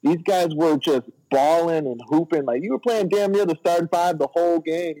 These guys were just balling and hooping. Like, you were playing damn near the starting 5 the whole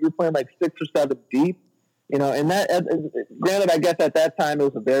game. You were playing like 6 or 7 deep. And that, granted, I guess at that time it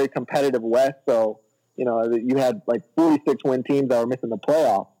was a very competitive West. So, you had like 46 win teams that were missing the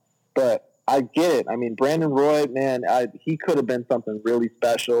playoffs. But I get it. I mean, Brandon Roy, man, he could have been something really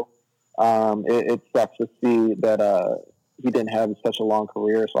special. It sucks to see that he didn't have such a long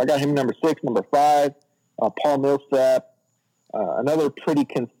career. So I got him number 6. Number 5, Paul Millsap. Another pretty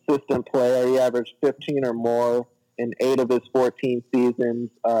consistent player. He averaged 15 or more in 8 of his 14 seasons.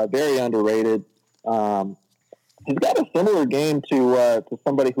 Very underrated. He's got a similar game to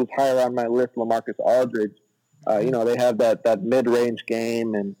somebody who's higher on my list, LaMarcus Aldridge. They have that mid-range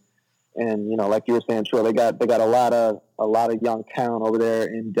game, and like you were saying, Troy, they got a lot of young talent over there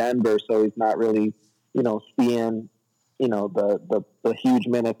in Denver. So he's not really seeing the huge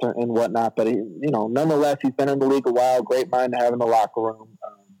minutes and whatnot. But nonetheless, he's been in the league a while. Great mind to have in the locker room.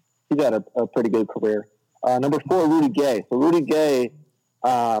 He's had a pretty good career. Number 4, Rudy Gay. So Rudy Gay.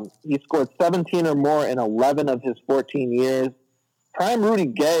 He scored 17 or more in 11 of his 14 years. Prime Rudy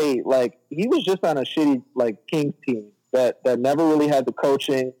Gay, he was just on a shitty Kings team that never really had the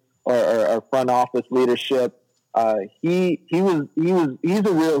coaching or front office leadership. He's a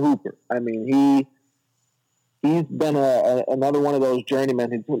real hooper. I mean, he's been another one of those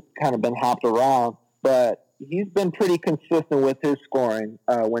journeymen who's kind of been hopped around, but he's been pretty consistent with his scoring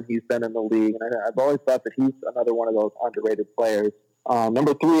when he's been in the league. And I've always thought that he's another one of those underrated players.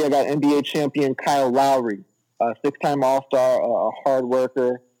 Number 3, I got NBA champion Kyle Lowry, 6-time All-Star, a hard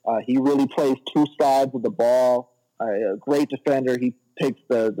worker. He really plays 2 sides of the ball. A great defender. He takes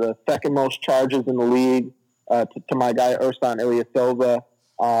the second most charges in the league to my guy Ersan Ilyasova.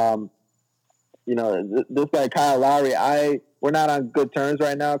 This guy Kyle Lowry, we're not on good terms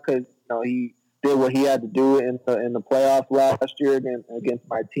right now because he did what he had to do in the playoffs last year against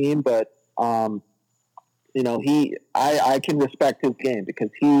my team, but. I can respect his game because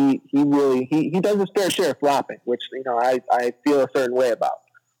he does his fair share of flopping, which I feel a certain way about.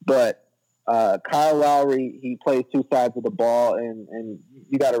 But Kyle Lowry, he plays 2 sides of the ball, and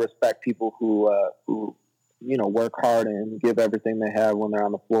you got to respect people who work hard and give everything they have when they're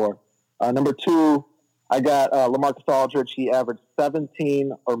on the floor. Number 2, I got LaMarcus Aldridge. He averaged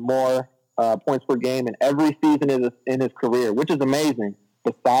 17 or more points per game in every season in his career, which is amazing,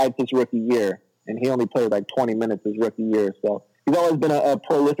 besides his rookie year. And he only played like 20 minutes his rookie year. So he's always been a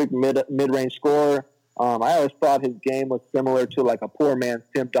prolific mid-range scorer. I always thought his game was similar to like a poor man's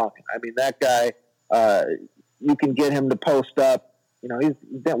Tim Duncan. I mean, that guy, you can get him to post up. You know,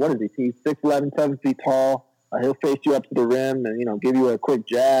 what is he? He's 6'11", 7 feet tall. He'll face you up to the rim and, you know, give you a quick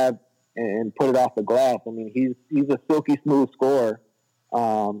jab and put it off the glass. I mean, he's a silky smooth scorer.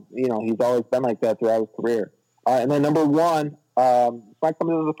 You know, he's always been like that throughout his career. And then number one, it's not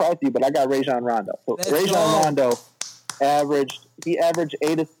coming as a surprise to you, but I got Rajon Rondo. So Rajon Rondo averaged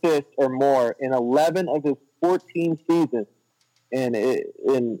 8 assists or more in 11 of his 14 seasons. And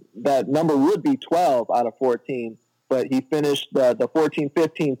that number would be 12 out of 14, but he finished the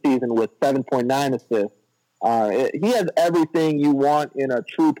 14-15 season with 7.9 assists. He has everything you want in a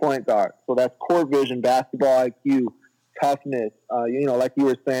true point guard. So that's court vision, basketball IQ, toughness. You know, like you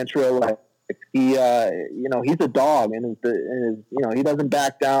were saying, Trill, like he, you know, he's a dog, and you know, he doesn't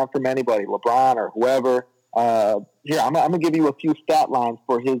back down from anybody, LeBron or whoever. Here, I'm gonna give you a few stat lines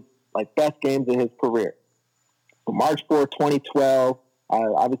for his like best games of his career. So March 4, 2012,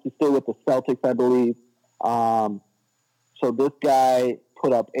 obviously still with the Celtics, I believe. So this guy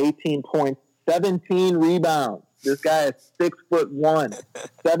put up 18 points, 17 rebounds. This guy is 6'1",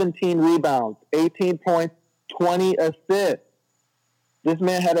 17 rebounds, 18 points, 20 assists. This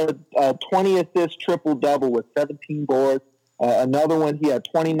man had a 20 assist triple-double with 17 boards. Another one, he had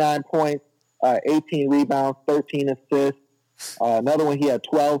 29 points, 18 rebounds, 13 assists. Another one, he had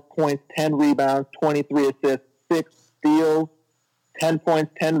 12 points, 10 rebounds, 23 assists, 6 steals, 10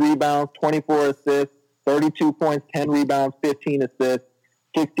 points, 10 rebounds, 24 assists, 32 points, 10 rebounds, 15 assists,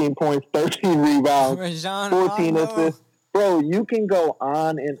 16 points, 13 rebounds, 14 assists. Bro, you can go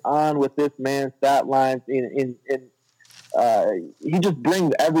on and on with this man's stat lines. He just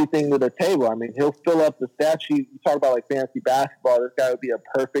brings everything to the table. I mean, he'll fill up the stat sheet. You talk about like fantasy basketball. This guy would be a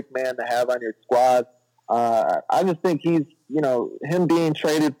perfect man to have on your squad. I just think he's, you know, him being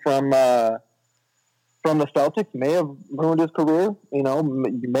traded from the Celtics may have ruined his career. You know,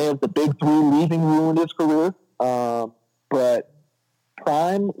 may have the big three leaving ruined his career. But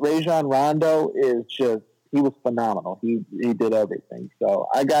prime Rajon Rondo is just, he was phenomenal. He did everything. So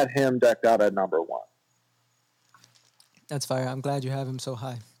I got him decked out at number one. That's fire. I'm glad you have him so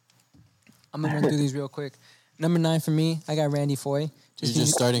high. I'm going to run through these real quick. Number 9 for me, I got Randy Foye. You're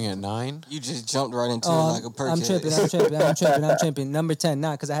just starting at 9? You just jumped right into it like a perk. I'm tripping. Number 10,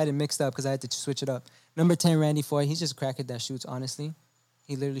 because I had it mixed up because I had to switch it up. Number 10, Randy Foye. He's just a crackhead that shoots, honestly.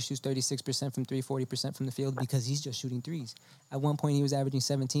 He literally shoots 36% from 3, 40% from the field because he's just shooting threes. At one point, he was averaging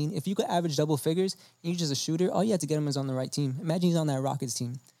 17. If you could average double figures and you're just a shooter, all you have to get him is on the right team. Imagine he's on that Rockets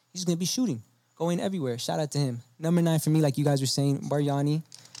team. He's going to be shooting, going everywhere. Shout out to him. Number 9 for me, like you guys were saying, Bargnani.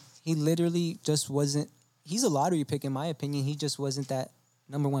 He literally just wasn't. He's a lottery pick, in my opinion. He just wasn't that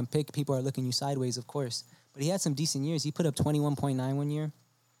number one pick. People are looking you sideways, of course. But he had some decent years. He put up 21.9 one year.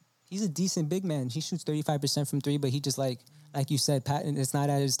 He's a decent big man. He shoots 35% from 3, but he just like you said, Patton, it's not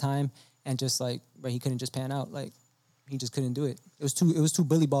at his time, and just like, but he couldn't just pan out. Like, he just couldn't do it. It was too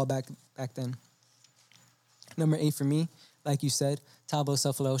bully ball back then. Number 8 for me, like you said, Thabo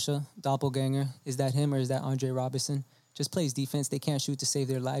Sefolosha, doppelganger. Is that him or is that Andre Robertson? Just plays defense. They can't shoot to save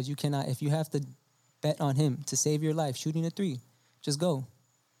their lives. You cannot, if you have to bet on him to save your life shooting a 3, just go.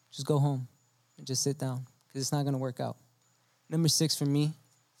 Just go home and just sit down because it's not going to work out. Number 6 for me,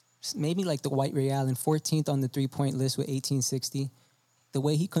 maybe like the White Ray Allen, 14th on the 3-point list with 1860. The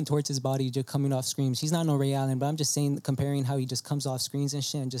way he contorts his body just coming off screens. He's not no Ray Allen, but I'm just saying, comparing how he just comes off screens and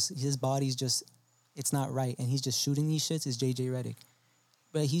shit, and just his body's just, it's not right. And he's just shooting these shits is J.J. Redick.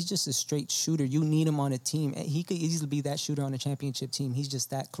 But he's just a straight shooter. You need him on a team. He could easily be that shooter on a championship team. He's just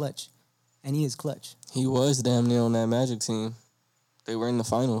that clutch. And he is clutch. He was damn near on that Magic team. They were in the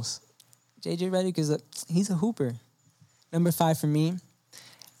finals. J.J. Redick he's a hooper. Number 5 for me,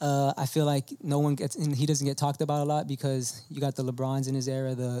 I feel like he doesn't get talked about a lot because you got the LeBrons in his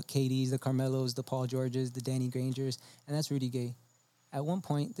era, the KDs, the Carmelos, the Paul Georges, the Danny Grangers, and that's Rudy Gay. At one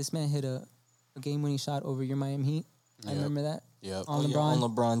point, this man hit a game-winning shot over your Miami Heat. I remember that. Yep. On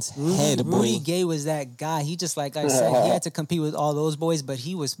LeBron's head, boy. Rudy Gay was that guy. He just, like I said, he had to compete with all those boys, but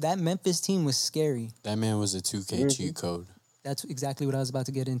that Memphis team was scary. That man was a 2K cheat code. That's exactly what I was about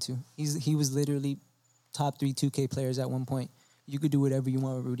to get into. He was literally top 3 2K players at one point. You could do whatever you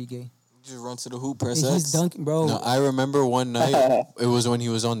want with Rudy Gay. Just run to the hoop, press He's X. dunking, bro. No, I remember one night, it was when he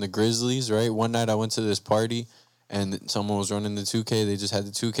was on the Grizzlies, right? One night I went to this party, and someone was running the 2K. They just had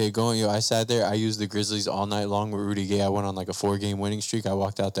the 2K going. Yo, I sat there. I used the Grizzlies all night long with Rudy Gay. I went on like a 4-game winning streak. I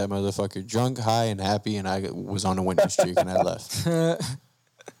walked out that motherfucker drunk, high, and happy, and I was on a winning streak, and I left.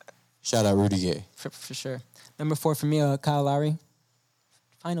 Shout out Rudy Gay. For sure. Number 4 for me, Kyle Lowry,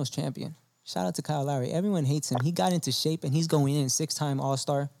 finals champion. Shout out to Kyle Lowry. Everyone hates him. He got into shape, and he's going in 6-time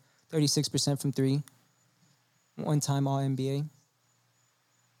All-Star, 36% from 3, 1-time All-NBA.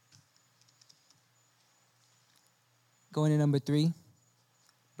 Going to number 3,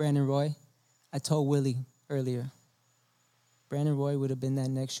 Brandon Roy. I told Willie earlier, Brandon Roy would have been that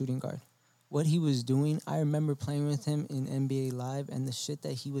next shooting guard. What he was doing, I remember playing with him in NBA Live, and the shit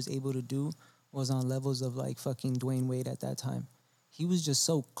that he was able to do was on levels of like fucking Dwayne Wade at that time. He was just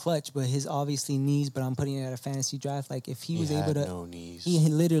so clutch, but his obviously knees, but I'm putting it at a fantasy draft. Like if he was able to, no knees. He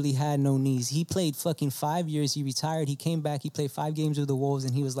literally had no knees. He played fucking 5 years. He retired. He came back. He played 5 games with the Wolves,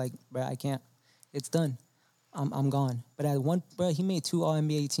 and he was like, bro, I can't. It's done. I'm gone. But at one, bro, he made 2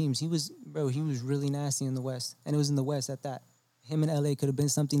 All-NBA teams. He was really nasty in the West, and it was in the West at that. Him and LA could have been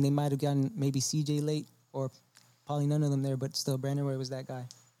something. They might have gotten maybe CJ late, or probably none of them there, but still, Brandon Roy was that guy.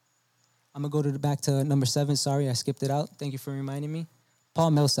 I'm going to go back to number 7. Sorry, I skipped it out. Thank you for reminding me.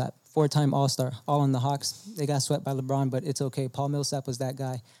 Paul Millsap, 4-time All-Star, all on the Hawks. They got swept by LeBron, but it's okay. Paul Millsap was that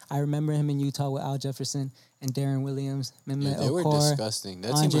guy. I remember him in Utah with Al Jefferson and Darren Williams, Mehmet They were Okur, disgusting.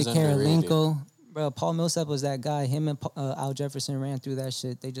 That team Andre was underrated. Karolinko. Bro, Paul Millsap was that guy. Him and Al Jefferson ran through that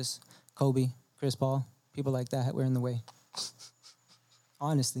shit. They just, Kobe, Chris Paul, people like that were in the way.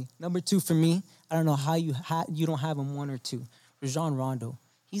 Honestly. Number 2 for me, I don't know how you don't have him 1 or 2. Rajon Rondo.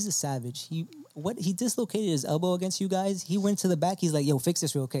 He's a savage. He dislocated his elbow against you guys. He went to the back. He's like, yo, fix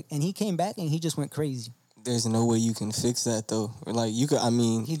this real quick. And he came back and he just went crazy. There's no way you can fix that though. Like you could, I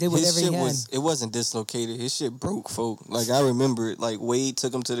mean, he did whatever his shit he had. it wasn't dislocated. His shit broke, folk. Like I remember it. Like Wade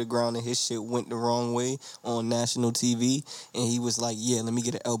took him to the ground and his shit went the wrong way on national TV, and he was like, "Yeah, let me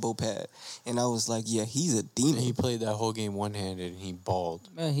get an elbow pad." And I was like, "Yeah, he's a demon." And he played that whole game one-handed, and he balled.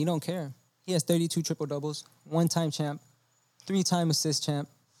 Man, he don't care. He has 32 triple doubles, 1-time champ, 3-time assist champ,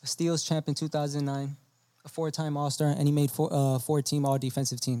 a steals champ in 2009, a 4-time All-Star, and he made 4-team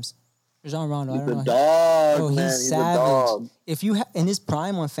All-Defensive teams. Rajon Rondo, He's I don't know. a dog, Bro, man. he's He's savage. a dog. If you in his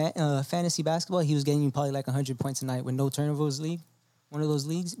prime on fantasy basketball, he was getting you probably like 100 points a night with no turnovers league. One of those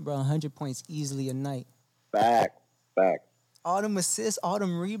leagues, bro, 100 points easily a night. Back. All them assists, all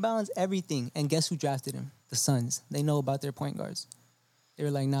them rebounds, everything. And guess who drafted him? The Suns. They know about their point guards. They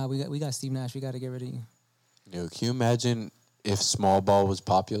were like, nah, we got Steve Nash. We got to get rid of you. Yo, can you imagine if small ball was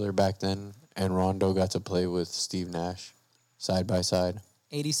popular back then and Rondo got to play with Steve Nash side by side?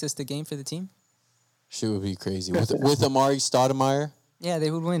 80 assists a game for the team. Shit would be crazy. With Amari Stoudemire, Yeah,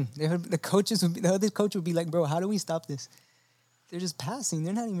 they would win. The other coach would be like, bro, how do we stop this? They're just passing.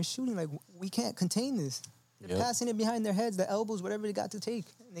 They're not even shooting. Like, we can't contain this. They're passing it behind their heads, the elbows, whatever they got to take.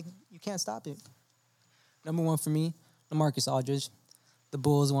 You can't stop it. Number 1 for me, LaMarcus Aldridge. The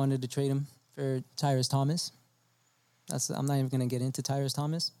Bulls wanted to trade him for Tyrese Thomas. I'm not even going to get into Tyrese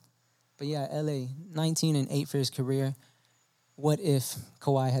Thomas. But yeah, LA, 19-8 for his career. What if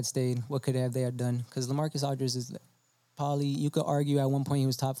Kawhi had stayed? What could they have done? Because LaMarcus Aldridge is probably, you could argue at one point he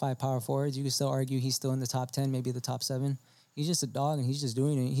was top 5 power forwards. You could still argue he's still in the top 10, maybe the top 7. He's just a dog, and he's just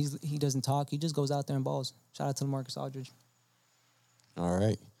doing it. He doesn't talk. He just goes out there and balls. Shout out to LaMarcus Aldridge. all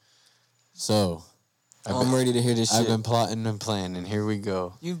right. So, I'm ready to hear this I've shit. been plotting and planning. Here we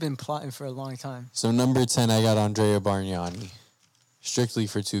go. You've been plotting for a long time. So, number 10, I got Andrea Bargnani. Strictly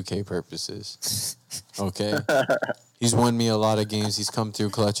for 2K purposes. Okay? He's won me a lot of games. He's come through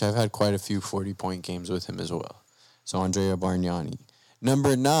clutch. I've had quite a few 40-point games with him as well. So, Andrea Bargnani.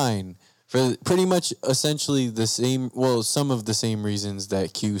 Number 9, for pretty much essentially the same, well, some of the same reasons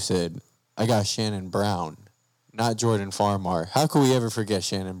that Q said, I got Shannon Brown, not Jordan Farmar. How could we ever forget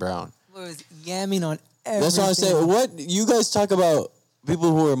Shannon Brown? Was yamming on everything. That's what I'm saying. What you guys talk about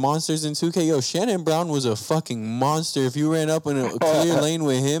people who are monsters in 2K. Yo, Shannon Brown was a fucking monster. If you ran up in a clear lane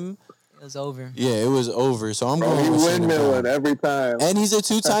with him, It was over. yeah, it was over. So I'm Bro, going he with Shannon windmilling Brown. every time. And he's a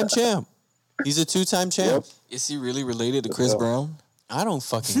 2-time champ. He's a 2-time champ. Is he really related to Chris Brown? I don't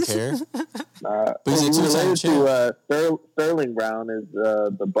fucking care. But he's a he's two-time related champ. to Sterling Brown is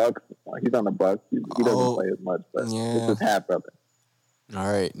the Bucks. He's on the Bucks. He doesn't play as much, but Yeah. it's his half brother. All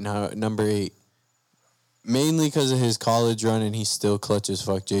right, now number 8. Mainly because of his college run, and he's still clutch as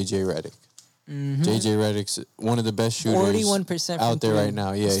fuck, JJ Redick. Mm-hmm. JJ Redick's one of the best shooters 41% from out there three. right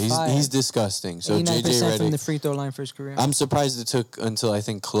now. Yeah, That's fire. he's disgusting. So 89% JJ from the Redick, free throw line for his career. I'm surprised it took until I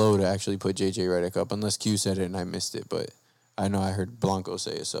think Chloe to actually put JJ Redick up, unless Q said it and I missed it. But I know I heard Blanco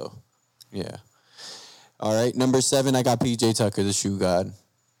say it, so yeah. All right, number 7, I got PJ Tucker, the shoe god.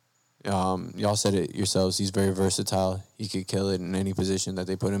 Y'all said it yourselves. He's very versatile. He could kill it in any position that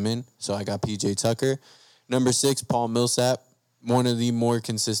they put him in. So I got PJ Tucker. Number 6, Paul Millsap, one of the more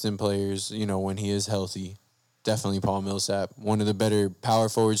consistent players, when he is healthy. Definitely Paul Millsap, one of the better power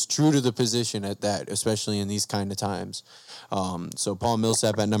forwards, true to the position at that, especially in these kind of times. So Paul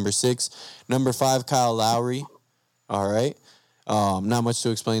Millsap at number 6. Number 5, Kyle Lowry. All right. Not much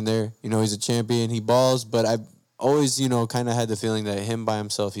to explain there. You know, he's a champion. He balls, but I've always, you know, kind of had the feeling that him by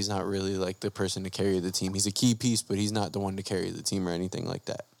himself, he's not really like the person to carry the team. He's a key piece, but he's not the one to carry the team or anything like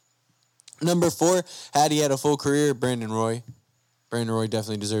that. Number 4, had he had a full career, Brandon Roy. Brandon Roy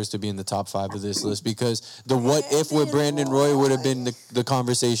definitely deserves to be in the top 5 of this list because the what if with Brandon Roy would have been the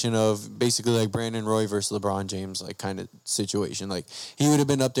conversation of basically like Brandon Roy versus LeBron James like kind of situation. Like he would have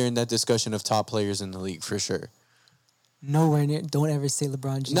been up there in that discussion of top players in the league for sure. Nowhere near. Don't ever say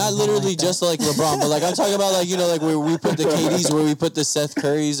LeBron James. Not literally like just like LeBron, but like I'm talking about like, you know, like where we put the KDs, where we put the Steph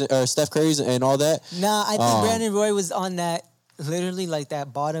Currys and all that. Nah, I think Brandon Roy was on that. Literally, like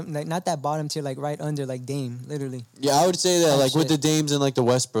that bottom, like not that bottom tier, like right under, like Dame, literally. Yeah, I would say that, like with the shit. Dames and like the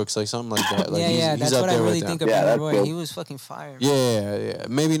Westbrooks, like something like that. Like, yeah, that's up what I there really with them. think of Yeah, Brandon that's Roy. cool. He was fucking fire. Yeah.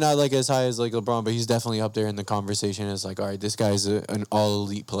 Maybe not like as high as like LeBron, but he's definitely up there in the conversation as like, all right, this guy's an all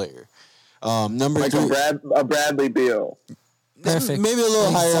elite player. Number Like 3, a Bradley Beal. Perfect. maybe a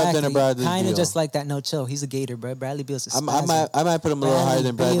little higher up than a Bradley Beal. Kind of just like that. No, chill. He's a Gator, bro. Bradley Beal's a spazzer. I might put him a little higher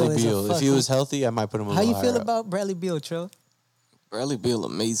than Bradley Bradley Beal is a Beal. If he was healthy, I might put him a How little you higher feel up. about Bradley Beal, Trill? Bradley Beal,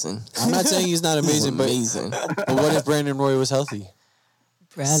 amazing. I'm not saying he's not amazing, but what if Brandon Roy was healthy?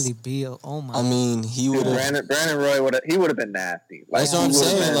 Bradley Beal. Oh my. I mean, he would have. Brandon Roy would have been nasty. Like, That's what I'm he would've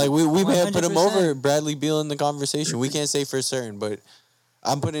saying. been- Like we may have put him 100%. over Bradley Beal in the conversation. We can't say for certain, but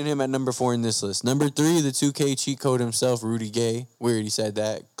I'm putting him at number 4 in this list. Number 3, the 2K cheat code himself, Rudy Gay. We already said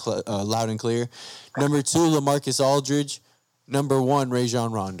that loud and clear. Number 2, LaMarcus Aldridge. Number 1,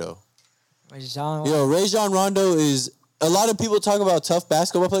 Rajon Rondo. Rajon Rondo is. A lot of people talk about tough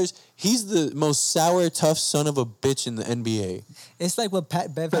basketball players. He's the most sour, tough son of a bitch in the NBA. It's like what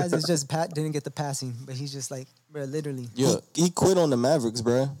Pat Bev has. It's just Pat didn't get the passing, but he's just like, bro, literally. Yeah. He quit on the Mavericks,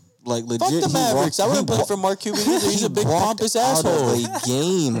 bro. Like legit. Fuck the he Mavericks. I wouldn't he play for Mark Cuban either. He's a big pompous out asshole. of a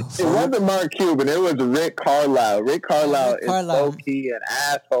game. It wasn't Mark Cuban. It was Rick Carlisle. Rick Carlisle is low-key an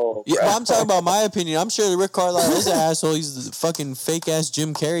asshole. Yeah, bro. but I'm talking about my opinion. I'm sure that Rick Carlisle is an asshole. He's the fucking fake ass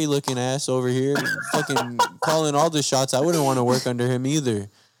Jim Carrey looking ass over here, fucking calling all the shots. I wouldn't want to work under him either.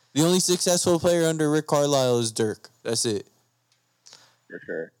 The only successful player under Rick Carlisle is Dirk. That's it. For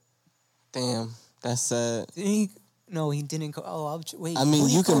sure. Damn, that's sad. No, he didn't. Wait. I mean,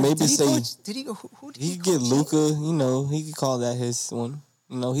 you can maybe say Did he go? Who did he he could get coach? Luka. You know, he could call that his one.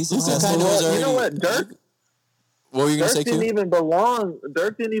 You know, he's Luka successful. kinda was You know already- what? Dirk What were you gonna say, didn't Q? even belong.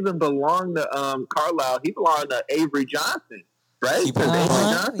 Dirk didn't even belong to Carlisle. He belonged to Avery Johnson, right? He Because put-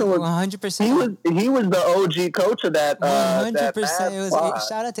 Avery Johnson was 100%. he was the OG coach of that. 100%. It was. squad.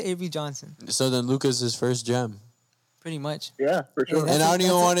 Shout out to Avery Johnson. So then Luka's his first gem. Pretty much. Yeah, for sure. Yeah, And I don't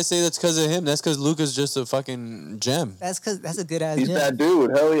even that's want to say that's because of him. That's because Luka's just a fucking gem. That's because that's a good ass. He's gym. that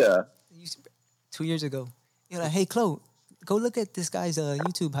dude. Hell yeah. 2 years ago. You're like, hey, Chloe, go look at this guy's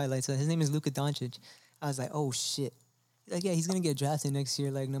YouTube highlights. His name is Luka Doncic. I was like, oh shit. Like, yeah, he's gonna get drafted next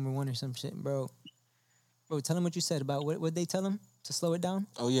year, like number 1 or some shit, bro. Bro, tell him what you said about what they tell him to slow it down.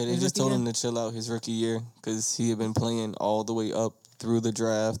 Oh yeah, they His just rookie told him year? to chill out his rookie year because he had been playing all the way up through the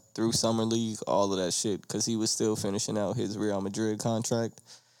draft, through summer league, all of that shit. Because he was still finishing out his Real Madrid contract,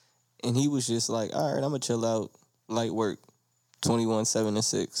 and he was just like, "All right, I'm gonna chill out, light work, 21, 7 and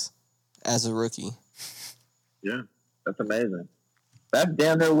 6, as a rookie." Yeah, that's amazing. That's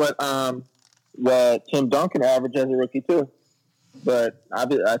damn near what Tim Duncan averaged as a rookie too. But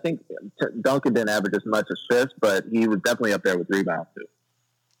I think Duncan didn't average as much assists, but he was definitely up there with rebounds too.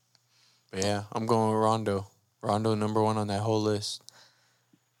 But yeah, I'm going with Rondo. Rondo number 1 on that whole list.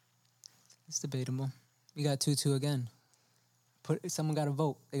 It's debatable. We got 2-2 again. Someone got to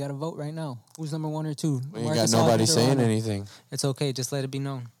vote. They got to vote right now. Who's number 1 or 2? We ain't Marcus got nobody Aldridge or saying Rondo? anything. It's okay. Just let it be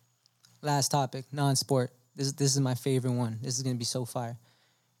known. Last topic, non-sport. This is my favorite one. This is gonna be so fire.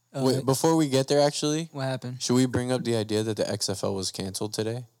 Wait, before we get there, actually, What happened? should we bring up the idea that the XFL was canceled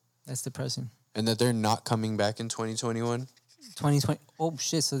today That's depressing. and that they're not coming back in 2021? 2020. Oh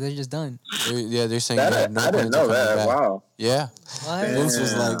shit! So they're just done. They're saying they have no I didn't plans of know coming that. back. Wow. Yeah. What? Vince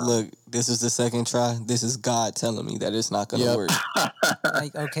was Yeah. like, "Look, this is the second try. This is God telling me that it's not gonna Yep. work."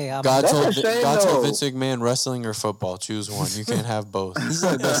 Like, okay, I'm God That's told, a shame, God told though. Vince McMahon, wrestling or football, choose one. You can't have both. He's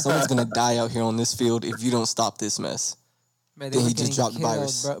like, "Bro, someone's gonna die out here on this field if you don't stop this mess." Bro, Then were he just getting dropped the killed,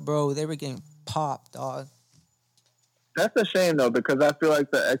 virus. bro. They were getting popped, dog. That's a shame though, because I feel like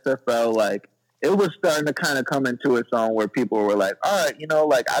the XFL, like, it was starting to kind of come into its own where people were like, all right,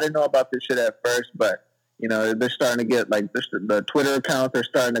 like, I didn't know about this shit at first, but, they're starting to get, like, the Twitter accounts are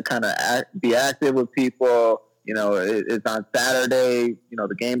starting to kind of be active with people. It's on Saturday.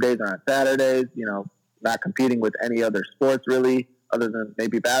 The game days are on Saturdays. not competing with any other sports really, other than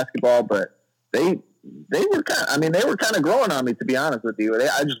maybe basketball. But they were kind of growing on me, to be honest with you.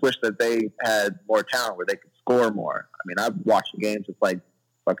 I just wish that they had more talent where they could score more. I mean, I've watched games with like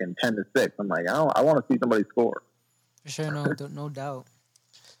fucking 10-6. I'm like, I want to see somebody score. For sure, no doubt.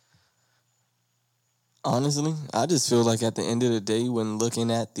 Honestly, I just feel like at the end of the day, when looking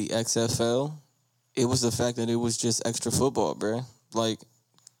at the XFL, it was the fact that it was just extra football, bruh. Like,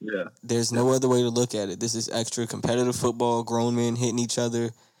 yeah, there's no other way to look at it. This is extra competitive football, grown men hitting each other.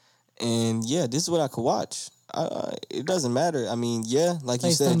 And, yeah, this is what I could watch. It doesn't matter. I mean, yeah, like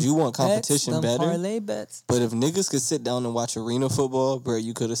you said, you want competition better. Parlay bets. But if niggas could sit down and watch arena football, bro,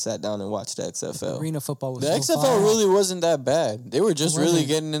 you could have sat down and watched the XFL. Arena football was The so XFL fire. really wasn't that bad. They were just It really wasn't.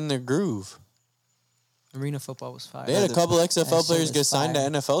 getting in their groove. Arena football was fire. They had a couple XFL shit players was get signed to fire.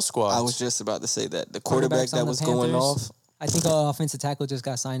 NFL squads. I was just about to say that. The quarterback Quarterbacks on that the was going Panthers. off I think an offensive tackle just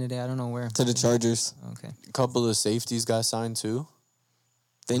got signed today. I don't know where. to the Chargers. Okay. a couple of safeties got signed too.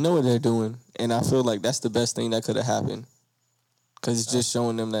 They know what they're doing. And I feel like that's the best thing that could have happened. Because it's just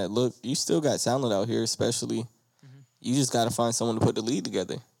showing them that, look, you still got talent out here, especially. You just got to find someone to put the lead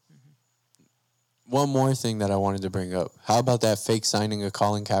together. One more thing that I wanted to bring up. How about that fake signing of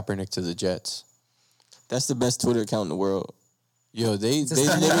Colin Kaepernick to the Jets? That's the best Twitter account in the world. Yo, they a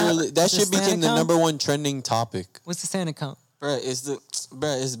Stan- literally that it's a shit Stan became the account? #1 trending topic. What's the stand account?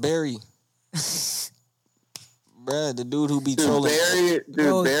 It's Barry. Bruh, the dude who be Dude, trolling.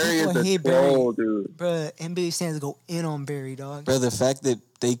 Bro, Barry is people a hate troll, dude. Bruh, NBA stands go in on Barry, dog. Bro, the fact that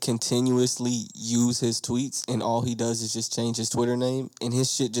they continuously use his tweets and all he does is just change his Twitter name and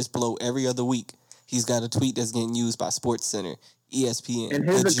his shit just blow every other week. He's got a tweet that's getting used by SportsCenter, ESPN, And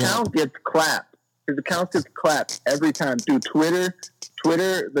his The Jump. account gets clapped. His account gets clapped every time. Dude,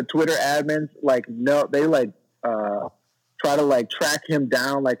 the Twitter admins, try to like track him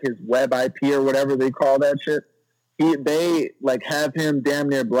down, like his web IP or whatever they call that shit. They like have him damn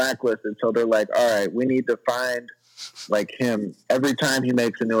near blacklisted. So they're like, all right, we need to find like him every time he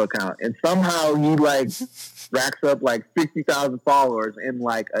makes a new account. And somehow he like racks up like 60,000 followers in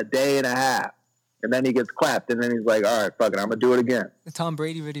like a day and a half. And then he gets clapped, and then he's like, all right, fuck it, I'm going to do it again. The Tom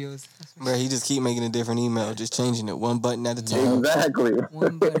Brady videos. Bro, he just keep making a different email, just changing it one button at a time. Exactly.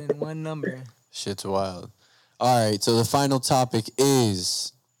 One button, one number. Shit's wild. All right, so the final topic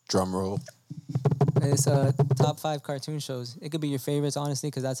is drum roll. It's top 5 cartoon shows. It could be your favorites,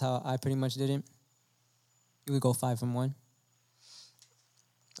 honestly, because that's how I pretty much did it. You would go 5 from 1.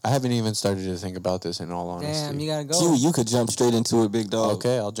 I haven't even started to think about this in all honesty. Damn, you gotta go. You could jump straight into it, big dog.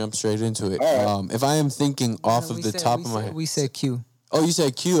 Okay, I'll jump straight into it. All right. If I am thinking off of We the said- top we of my said- head. We said Q. Oh, you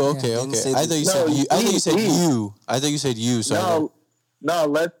said Q. Okay, didn't okay. say I thought you No, said you. I thought you said E. you. I thought you said you. So No,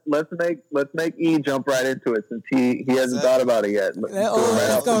 let's make E jump right into it since he hasn't thought about it yet. Let's do it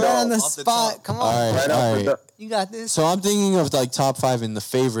Let's go right on the Off the spot. top. Come on. all right, Right all off right. the You got this. So I'm thinking of like top 5 in the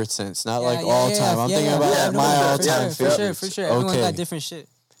favorite sense, not like Yeah, all yeah, time. I'm yeah, thinking yeah, about yeah, like no, my for all sure, time for favorites. sure, for sure. Everyone Okay, got different shit.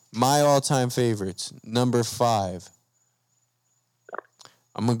 my all time favorites. Number 5.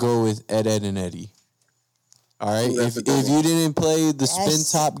 I'm gonna go with Ed, Ed and Eddie. All right. Ooh, that's If a good one. you didn't play the Spin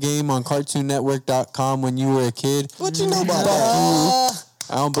Yes. Top game on CartoonNetwork.com when you were a kid, What you know about fuck that?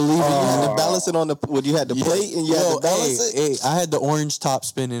 you. I don't believe You it. had to balance it on the. What you had to plate and you had to balance hey, it. hey, I had the orange top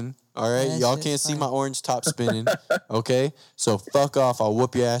spinning. All right, That y'all shit can't see fine. my orange top spinning. Okay, so fuck off. I'll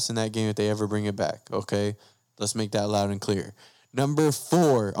whoop your ass in that game if they ever bring it back. Okay, let's make that loud and clear. Number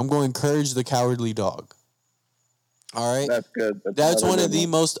 4, I'm going Courage the Cowardly Dog. All right, That's good. that's another one of good the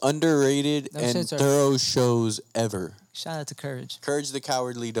most underrated Those and shits are- thorough shows ever. Shout out to Courage. Courage the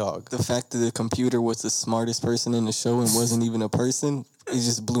Cowardly Dog. The fact that the computer was the smartest person in the show and wasn't even a person, it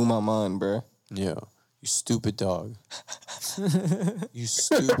just blew my mind, bro. Yeah, you stupid dog. You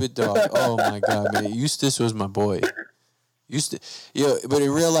stupid dog. Oh my god, man. Eustace was my boy. But in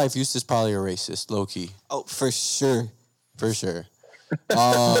real life, Eustace probably a racist, low key, Oh, for sure. for sure.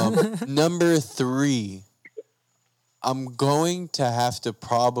 Number 3, I'm going to have to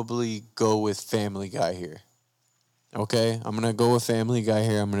probably go with Family Guy here. Okay, I'm gonna go with Family Guy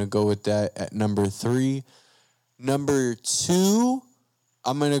here. I'm gonna go with that at number 3. Number 2,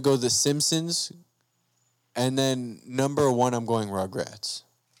 I'm gonna go The Simpsons, and then number 1, I'm going Rugrats.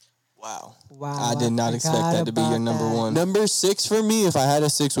 Wow. Wow. I did not expect forgot that to be your about number that. one. Number 6 for me, if I had a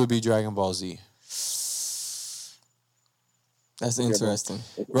 6, would be Dragon Ball Z. That's interesting.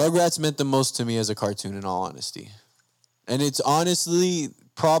 Rugrats meant the most to me as a cartoon, in all honesty. And it's honestly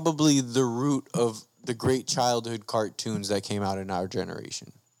probably the root of the great childhood cartoons that came out in our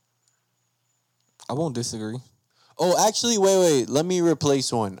generation. I won't disagree. Oh, actually, wait. Let me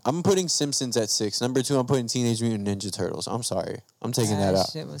replace one. I'm putting Simpsons at 6. Number 2, I'm putting Teenage Mutant Ninja Turtles. I'm sorry. I'm taking that out.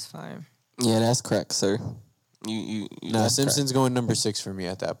 Shit was fire. Yeah, that's crack, sir. You Nah, that's Simpsons going number 6 for me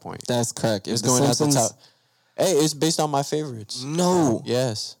at that point. That's crack. If It's the going Simpsons, at the top. Hey, it's based on my favorites. No.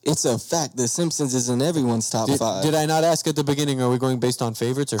 Yes. It's a fact. The Simpsons is in everyone's top 5. Did I not ask at the beginning, are we going based on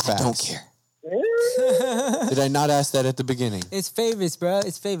favorites or facts? I don't care. Did I not ask that at the beginning? It's favorites, bro.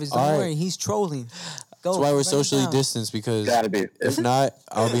 It's favorites. Don't All right. worry. He's trolling. Go. That's why we're write it socially down. distanced, because Gotta be. if not,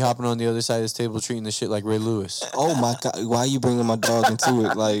 I'll be hopping on the other side of this table treating this shit like Ray Lewis. Oh my god, why are you bringing my dog into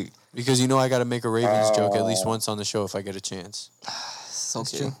it? Like, Because you know I got to make a Ravens joke at least once on the show if I get a chance. it's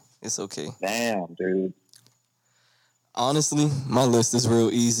okay. true. It's okay. Damn, dude. Honestly, my list is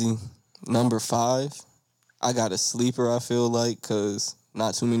real easy. Number 5, I got a sleeper, I feel like, because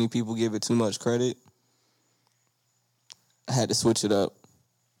not too many people give it too much credit. I had to switch it up.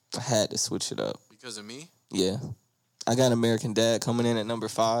 Because of me? Yeah. I got American Dad coming in at number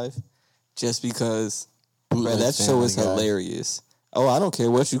 5 just because, bro, that show is hilarious. Oh, I don't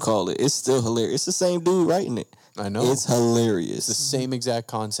care what you call it. It's still hilarious. It's the same dude writing it. I know. It's hilarious. It's the same exact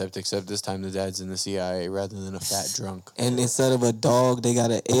concept, except this time the dad's in the CIA rather than a fat drunk. And instead of a dog, they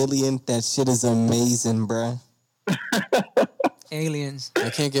got an alien. That shit is amazing, bruh. Aliens. I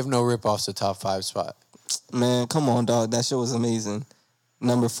can't give no rip-offs to top 5 spot. Man, come on, dog. That show was amazing.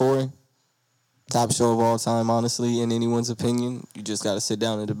 Number 4, top show of all time, honestly, in anyone's opinion. You just got to sit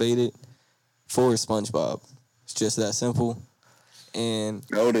down and debate it. 4 is SpongeBob. It's just that simple. And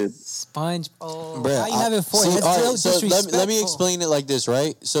Noted. Sponge. Oh, Bruh, how you have it for? See, That's all so right, so let me disrespectful. explain it like this,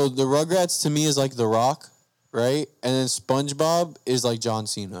 right? So the Rugrats to me is like The Rock, right? And then SpongeBob is like John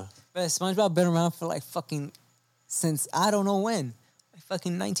Cena. Bruh, SpongeBob been around for like fucking since I don't know when, like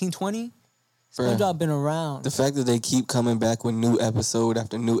fucking 1920. Bruh. SpongeBob been around. the fact that they keep coming back with new episode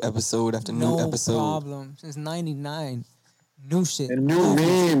after new episode after new No episode. problem. Since '99, new shit. And new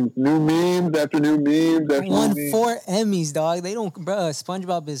memes after new memes after Won new memes. 4 Emmys, dog. They don't, bruh.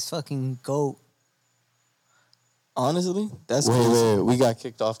 SpongeBob is fucking GOAT. Honestly, that's Wait, crazy. we got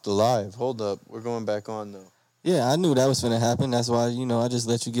kicked off the live. Hold up. We're going back on, though. Yeah, I knew that was finna happen. That's why, I just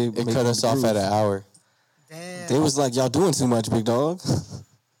let you get. It make cut the us off groove. at an hour. Damn. They was like, y'all doing too much, big dog.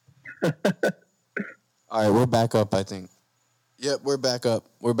 All right, we're back up, I think. Yep, we're back up.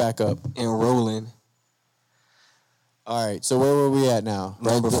 And rolling. All right, so where were we at now?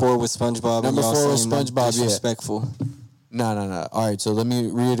 Number 4 was SpongeBob. Number and y'all 4 was saying SpongeBob, yeah. disrespectful. No. All right, so let me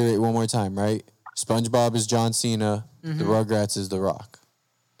reiterate one more time, right? SpongeBob is John Cena. The Rugrats is The Rock.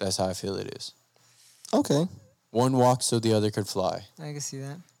 That's how I feel it is. Okay. One walks so the other could fly. I can see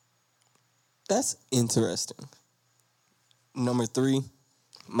that. That's interesting. Number 3,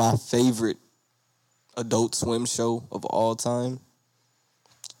 my favorite Adult Swim show of all time.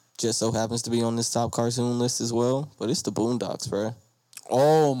 Just so happens to be on this top cartoon list as well. But it's the Boondocks, bruh.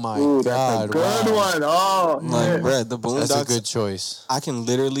 Oh my Ooh, God! that's a good wow. one. Oh, Like, man. bruh, the Boondocks. That's a good choice. I can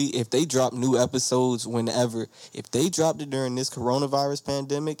literally, if they drop new episodes whenever, if they dropped it during this coronavirus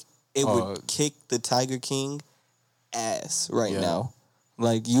pandemic, it would kick the Tiger King ass right Yeah. now.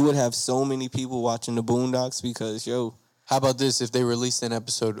 Like, you would have so many people watching the Boondocks because, How about this? If they released an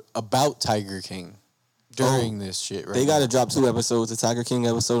episode about Tiger King during this shit, right? they got to drop 2 episodes, a Tiger King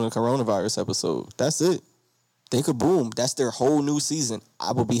episode and a coronavirus episode. That's it. They could boom. That's their whole new season.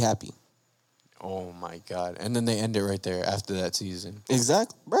 I will be happy. Oh my God! And then they end it right there after that season.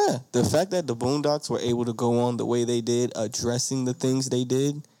 Exactly. Bruh, the fact that the Boondocks were able to go on the way they did, addressing the things they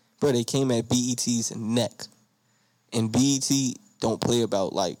did, bruh, they came at BET's neck. And BET don't play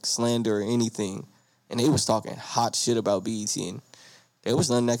about, like, slander or anything. And they was talking hot shit about BET, and there was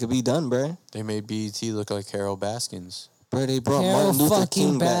nothing that could be done, bruh. They made BET look like Carol Baskins. Bruh, they brought Carol Martin Luther fucking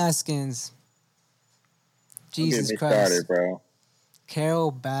King back. Baskins. Don't get Jesus me Christ. started, bro.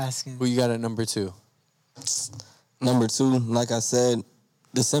 Carol Baskins. Who you got at number 2? Number 2, like I said,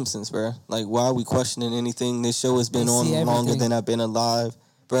 The Simpsons, bruh. Like, why are we questioning anything? This show has been They on see longer everything. than I've been alive.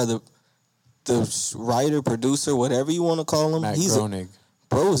 Bruh, the writer, producer, whatever you want to call him, Matt he's Groening.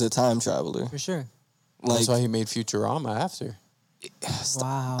 bro is a time traveler. For sure. Like, That's why he made Futurama after.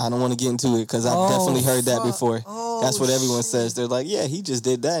 Wow. I don't want to get into it because I've Oh, definitely heard that fuck. before. Oh, That's what everyone shit. says. They're like, yeah, he just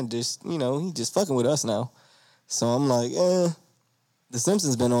did that and just, he just fucking with us now. So I'm like, The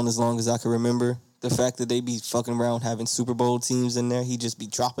Simpsons been on as long as I can remember. The fact that they be fucking around having Super Bowl teams in there, he just be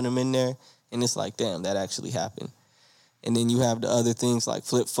dropping them in there. And it's like, damn, that actually happened. And then you have the other things like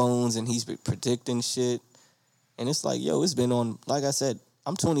flip phones and he's been predicting shit. And it's like, yo, it's been on, like I said,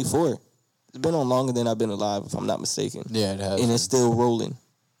 I'm 24. It's been on longer than I've been alive, if I'm not mistaken. Yeah, it has. And it's still rolling.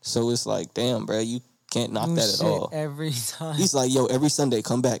 So it's like, damn, bro, you can't knock New that at shit all. every time. He's like, yo, every Sunday,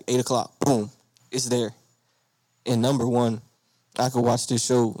 come back, 8 o'clock, boom, it's there. And number 1, I could watch this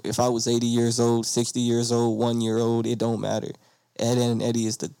show if I was 80 years old, 60 years old, 1 year old, it don't matter. Ed and Eddie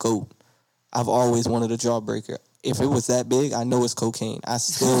is the GOAT. I've always wanted a jawbreaker. If it was that big, I know it's cocaine. I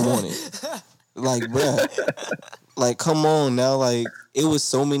still want it. Like, bruh. Like, come on now. Like, it was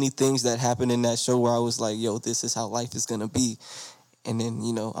so many things that happened in that show where I was like, yo, this is how life is going to be. And then,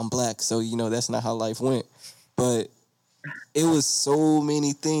 I'm black, so, that's not how life went. But it was so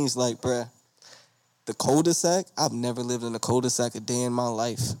many things. Like, bruh, the cul-de-sac, I've never lived in a cul-de-sac a day in my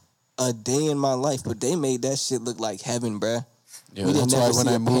life. A day in my life. But they made that shit look like heaven, bruh. Yeah, that's why when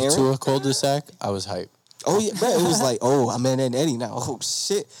I moved to a cul-de-sac, I was hyped. Oh, yeah, bruh. It was like, oh, I'm Ed and Eddie now. Oh,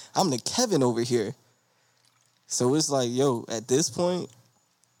 shit. I'm the Kevin over here. So it's like, yo, at this point,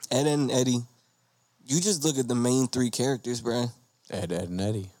 Ed and Eddie, you just look at the main three characters, bruh. Ed, and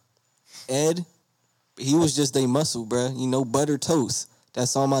Eddie. Ed, he was just a muscle, bruh. Butter toast.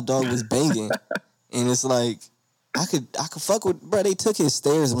 That's all my dog was banging. And it's like, I could fuck with, bruh, they took his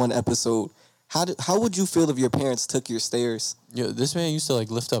stairs one episode. How would you feel if your parents took your stairs? Yo, this man used to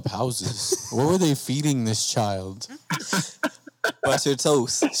lift up houses. What were they feeding this child? Butter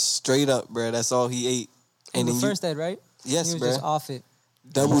toast. Straight up, bruh. That's all he ate. And the first Ed, right? Yes, he was bruh. just off it.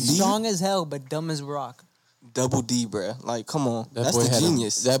 Double D? Strong as hell, but dumb as rock. Double D, bruh. Like, come on. That's boy the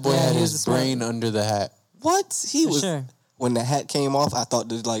genius. That boy had he his was smart. brain under the hat. What? He For was... sure. When the hat came off, I thought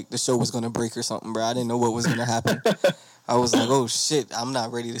the show was going to break or something, bruh. I didn't know what was going to happen. I was like, oh, shit. I'm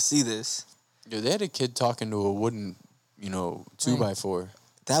not ready to see this. Yo, they had a kid talking to a wooden, 2x4.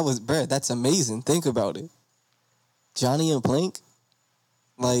 That was, bruh, that's amazing. Think about it. Johnny and Plank.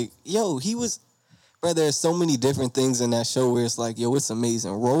 Like, yo, he was... Bruh, there's so many different things in that show where it's like, yo, it's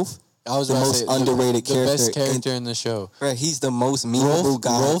amazing. Rolf, I was the about to most say, underrated the character. best character in the show. Bruh, he's the most memeable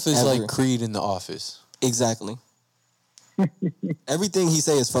guy Rolf is ever. like Creed in The Office. Exactly. Everything he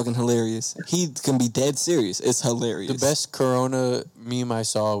say is fucking hilarious. He can be dead serious. It's hilarious. The best Corona meme I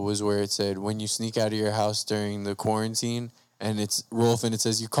saw was where it said, when you sneak out of your house during the quarantine, and it's Rolf, and it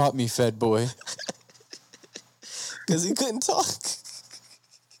says, you caught me, fed boy. Because he couldn't talk.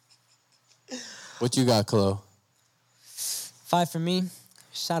 What you got, Chloe? 5 for me.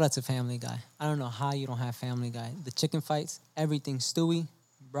 Shout out to Family Guy. I don't know how you don't have Family Guy. The chicken fights, everything. Stewie,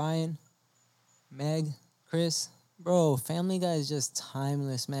 Brian, Meg, Chris. Bro, Family Guy is just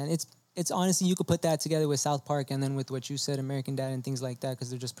timeless, man. It's honestly, you could put that together with South Park and then with what you said, American Dad and things like that, because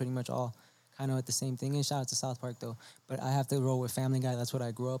they're just pretty much all kind of at the same thing. And shout out to South Park, though. But I have to roll with Family Guy. That's what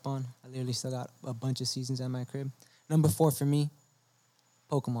I grew up on. I literally still got a bunch of seasons at my crib. Number 4 for me,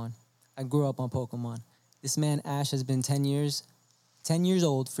 Pokemon. I grew up on Pokemon. This man, Ash, has been 10 years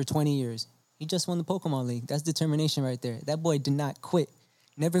old for 20 years. He just won the Pokemon League. That's determination right there. That boy did not quit.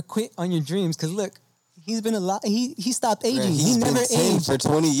 Never quit on your dreams, because look, he's been a lot. He stopped aging. Bruh, He never aged. for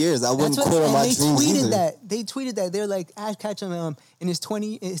 20 years. I wouldn't quit on my dreams either. They tweeted that. They're like, Ash Ketchum is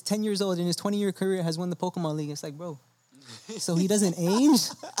 10 years old, in his 20-year career has won the Pokemon League. It's like, bro, so he doesn't age?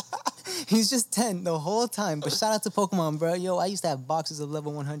 He's just 10 the whole time. But shout out to Pokemon, bro. Yo, I used to have boxes of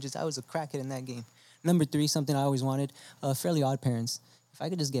level 100s. I was a crackhead in that game. Number 3, something I always wanted, Fairly Odd Parents. If I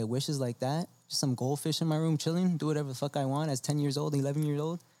could just get wishes like that, just some goldfish in my room chilling, do whatever the fuck I want as 10 years old, 11 years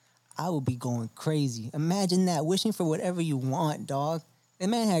old, I would be going crazy. Imagine that, wishing for whatever you want, dog. That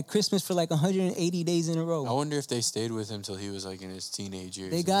man had Christmas for 180 days in a row. I wonder if they stayed with him till he was in his teenage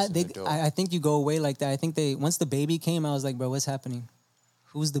years. I think you go away like that. I think once the baby came, I was like, bro, what's happening?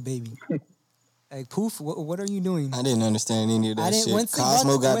 Who's the baby? Poof, what are you doing? I didn't understand any of that shit. Once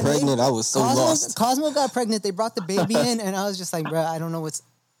Cosmo got pregnant, I was so lost. Cosmo got pregnant, they brought the baby in, and I was just like, bro, I don't know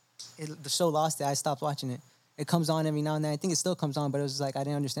the show lost it. I stopped watching it. It comes on every now and then. I think it still comes on, but it was just like, I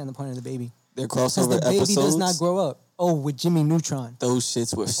didn't understand the point of the baby. Their crossover the baby episodes. does not grow up. Oh, with Jimmy Neutron. Those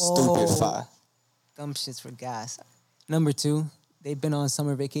shits were stupid fire. Dumb shits for gas. Number 2, they've been on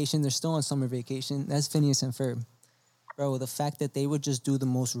summer vacation. They're still on summer vacation. That's Phineas and Ferb. Bro, the fact that they would just do the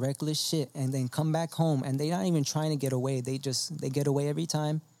most reckless shit and then come back home and they're not even trying to get away. They get away every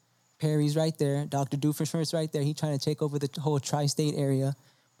time. Perry's right there. Dr. Doofenshmirtz right there. He's trying to take over the whole tri-state area.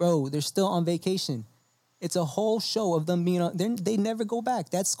 Bro, they're still on vacation. It's a whole show of them being on. They never go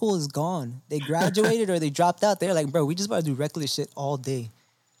back. That school is gone. They graduated or they dropped out. They're like, bro, we just about to do reckless shit all day.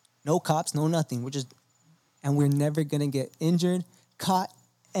 No cops, no nothing. And we're never going to get injured, caught,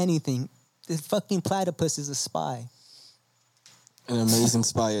 anything. The fucking platypus is a spy. An amazing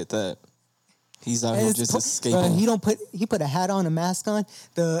spy at that. He's out here just escaping. He put a hat on, a mask on.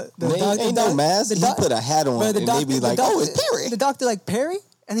 Ain't no mask. He put a hat on, and they be like, "Oh, it's Perry." The doctor like, Perry,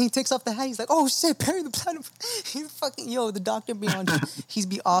 and then he takes off the hat. He's like, "Oh shit, Perry the platypus." He's fucking the doctor be on. He's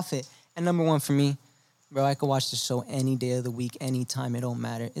be off it. And number 1 for me, bro, I could watch the show any day of the week, anytime. It don't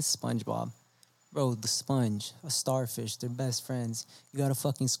matter. It's SpongeBob. Bro, the sponge, a starfish, they're best friends. You got a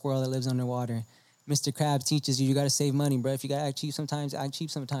fucking squirrel that lives underwater. Mr. Krabs teaches you got to save money, bro. If you got to act cheap sometimes, act cheap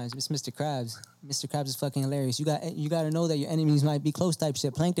sometimes. It's Mr. Krabs. Mr. Krabs is fucking hilarious. You got to know that your enemies might be close type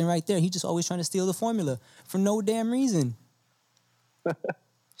shit. Plankton right there. He just always trying to steal the formula for no damn reason.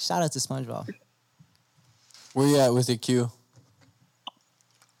 Shout out to SpongeBob. Where you at with it, Q?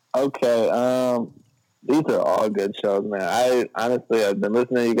 Okay, these are all good shows, man. I've been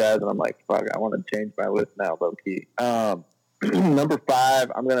listening to you guys, and I'm like, fuck, I want to change my list now, low key. Number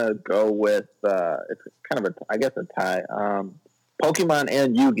 5, I'm gonna go with it's kind of a tie. Pokemon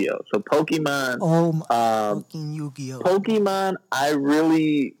and Yu-Gi-Oh. So Pokemon, fucking Yu-Gi-Oh. Pokemon, I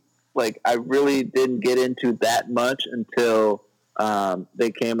really didn't get into that much until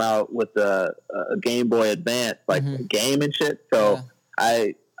they came out with a Game Boy Advance, like the game and shit. So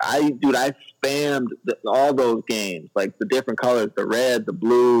I spammed all those games, like the different colors, the red, the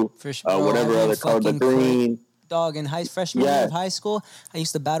blue, whatever other color, the green. Dog, in freshman year of high school, I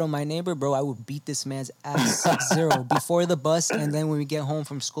used to battle my neighbor, bro. I would beat this man's ass 6-0 before the bus, and then when we get home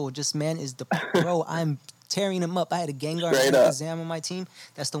from school, just man is the bro. I'm tearing him up. I had a Gengar and Alakazam on my team.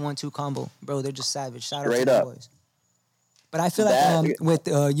 That's the 1-2 combo, bro. They're just savage. Shout out to the boys. But I feel like with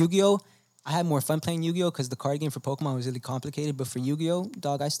Yu-Gi-Oh, I had more fun playing Yu-Gi-Oh because the card game for Pokemon was really complicated. But for Yu-Gi-Oh,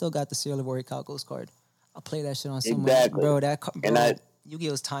 dog, I still got the Seal of Orichalcos card. I'll play that shit on someone, bro.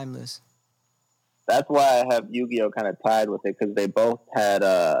 Yu-Gi-Oh is timeless. That's why I have Yu-Gi-Oh kind of tied with it, because they both had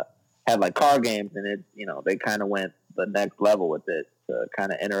like card games, and it, they kind of went the next level with it to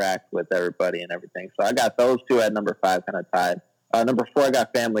kind of interact with everybody and everything. So I got those two at number 5 kind of tied. Number 4, I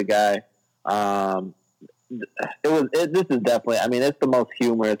got Family Guy. This is definitely, I mean, it's the most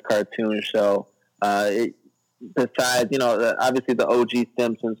humorous cartoon show. Besides, obviously the OG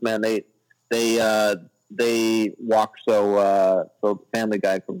Simpsons, man, they walk so Family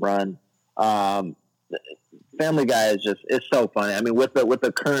Guy could run. Family Guy it's so funny. I mean, with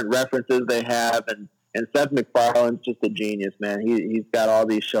the current references they have, and Seth MacFarlane's just a genius, man. He's got all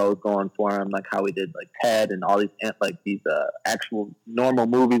these shows going for him, like how he did like Ted and all these actual normal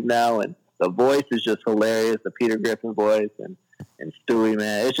movies now, and the voice is just hilarious, the Peter Griffin voice and Stewie,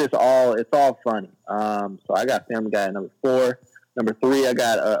 man. It's all funny. So I got Family Guy at number 4. Number 3, I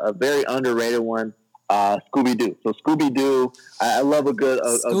got a very underrated one. Scooby-Doo. So Scooby-Doo, I love a good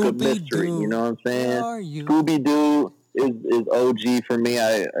mystery. You know what I'm saying? Scooby-Doo is OG for me.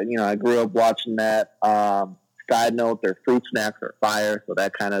 I grew up watching that. Side note, their fruit snacks are fire, so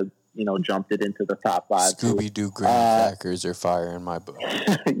that kind of jumped it into the top 5. Scooby-Doo graham crackers are fire in my book.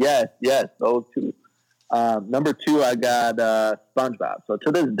 yes, those two. Number 2, I got SpongeBob. So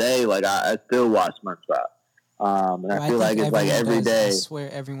to this day, like I still watch SpongeBob. And I feel like it's like every day. I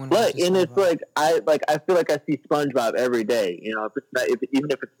swear everyone. Look, and it's like I feel like I see SpongeBob every day. If it's not, even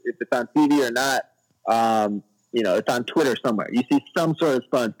if it's on TV or not, it's on Twitter somewhere. You see some sort of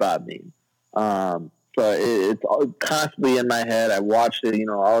SpongeBob meme. So it's constantly in my head. I watched it,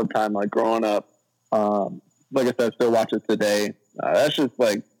 all the time, like growing up. Like I said, I still watch it today. That's just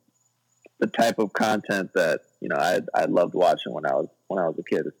like the type of content that I loved watching when I was a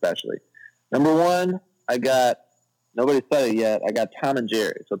kid, especially. Number 1. I got, nobody said it yet, I got Tom and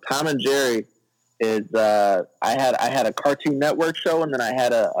Jerry. So Tom and Jerry is, I had a Cartoon Network show, and then I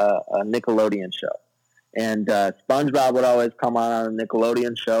had a Nickelodeon show. And SpongeBob would always come on a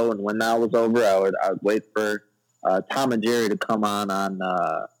Nickelodeon show, and when that was over, I would wait for Tom and Jerry to come on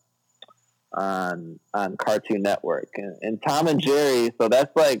Cartoon Network. And Tom and Jerry, so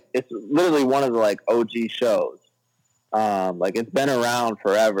that's like, it's literally one of the like OG shows. Like it's been around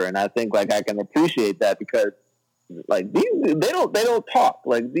forever, and I think like I can appreciate that because like they don't talk.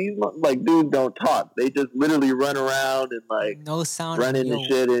 Like these like dudes don't talk. They just literally run around and like no sound, run into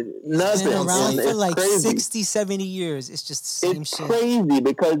shit and nothing. Been around for like crazy. 60, 70 years. It's just the same shit. It's crazy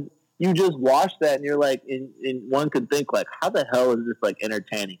because you just watch that and you're like, and one could think like, how the hell is this like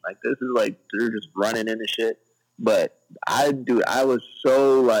entertaining? Like this is like they're just running into shit. But I was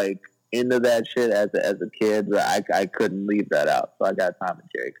so like into that shit as a kid that I couldn't leave that out. So I got Tom and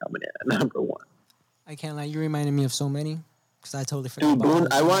Jerry coming in at number 1. I can't lie, you reminded me of so many because I totally forgot.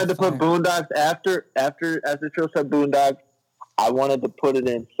 Dude, I wanted to put Boondocks after as the show said Boondocks. I wanted to put it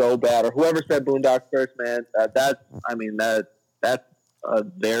in so bad, or whoever said Boondocks first, man. That's a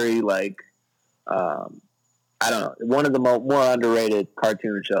very like I don't know, one of the more underrated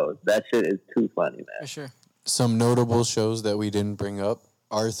cartoon shows. That shit is too funny, man. For sure. Some notable shows that we didn't bring up: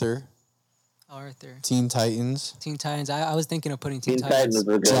 Arthur, Teen Titans. I was thinking of putting Teen Titans. Was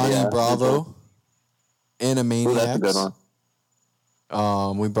good, Johnny Bravo, Animaniacs. Ooh, that's a good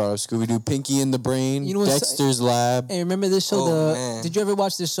one. We brought up Scooby-Doo, Pinky and the Brain, Dexter's Lab. Hey, remember this show? Did you ever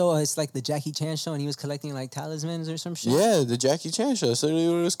watch this show? It's like the Jackie Chan show, and he was collecting like talismans or some shit. Yeah, the Jackie Chan show. That's literally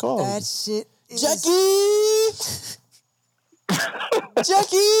what it was called. That shit Jackie.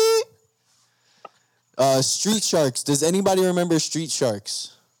 Street Sharks. Does anybody remember Street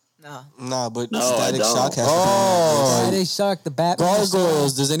Sharks? No. Nah, but No, I Static don't. Shock has Oh. Static Shark, the Batman.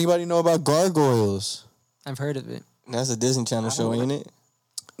 Gargoyles. Does anybody know about Gargoyles? I've heard of it. That's a Disney Channel show, ain't it?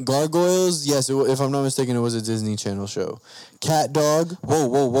 Gargoyles, yes. If I'm not mistaken, it was a Disney Channel show. Cat Dog.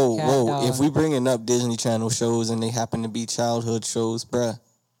 Whoa. Cat Dog. If we bringing up Disney Channel shows and they happen to be childhood shows, bruh,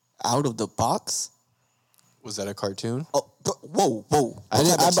 Out of the Box? Was that a cartoon? Oh, whoa. I'm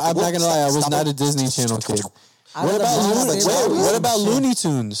not gonna lie. I was not a Disney Channel kid. What about What about Looney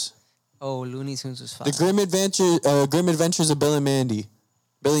Tunes? Oh, Looney Tunes was fun. The Grim Adventures of Billy and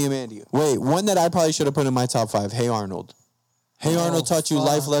Mandy. Wait, one that I probably should have put in my top 5. Hey Arnold. Hey Arnold taught you fuck.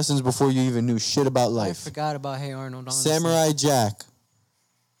 life lessons before you even knew shit about I life. forgot about Hey Arnold. Honestly. Samurai Jack.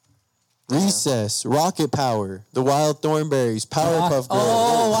 Recess. Rocket Power. The Wild Thornberries. Powerpuff Girls.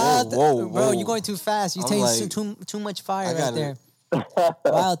 Oh, Wild whoa, Bro, whoa. you're going too fast. You I'm taste like- too much fire I right got there. it.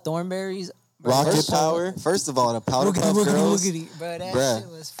 Wild Thornberries. Rocket Power. First of all, the Powerpuff Girls, Bro, that bruh, shit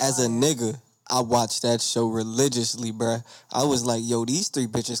was as a fire. nigga, I watched that show religiously, bruh. I was like, yo, these 3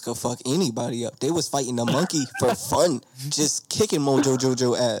 bitches could fuck anybody up. They was fighting a monkey for fun, just kicking Mojo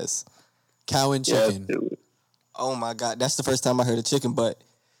Jojo ass. Cow and Yes, Chicken. dude. Oh my God, that's the first time I heard of chicken butt.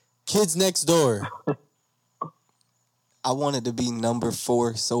 Kids Next Door. I wanted to be number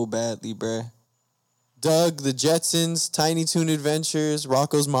 4 so badly, bruh. Doug, The Jetsons, Tiny Toon Adventures,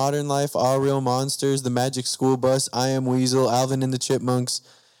 Rocco's Modern Life, All Real Monsters, The Magic School Bus, I Am Weasel, Alvin and the Chipmunks,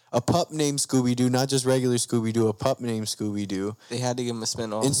 a pup named Scooby-Doo, not just regular Scooby-Doo, a pup named Scooby-Doo, They had to give him a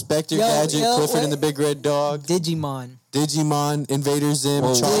spinoff. Inspector Yo, Gadget, yo, Clifford wait. and the Big Red Dog, Digimon. Digimon, Invader Zim,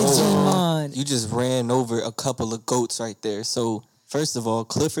 Whoa, Charles. whoa, whoa. Digimon. You just ran over a couple of goats right there. So, first of all,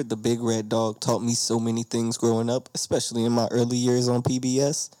 Clifford the Big Red Dog taught me so many things growing up, especially in my early years on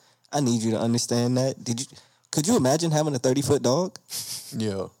PBS. I need you to understand that. Could you imagine having a 30-foot dog?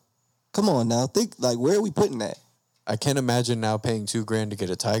 Yo, Come on now, think like where are we putting that? I can't imagine now paying $2,000 to get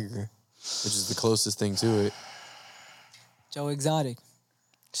a tiger, which is the closest thing to it. Joe Exotic.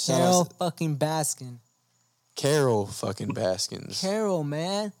 Shout Carol out, fucking Baskin. Carol fucking Baskins. Carol,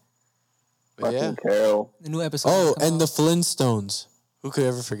 man. But yeah. Fucking Carol. The new episode. Oh, come and the out. Flintstones. Who could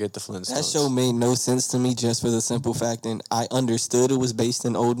ever forget the Flintstones? that show made no sense to me just for the simple fact, and I understood it was based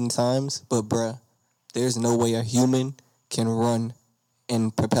in olden times, but bruh, there's no way a human can run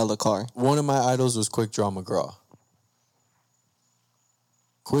and propel a car. One of my idols was Quick Draw McGraw.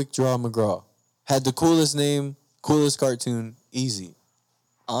 Quick Draw McGraw. Had the coolest name, coolest cartoon, easy.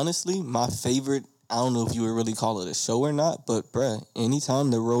 Honestly, my favorite, I don't know if you would really call it a show or not, but bruh,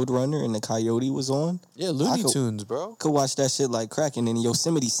 anytime the Roadrunner and the Coyote was on, Yeah, I Looney could- Tunes, bro. could watch that shit like cracking. And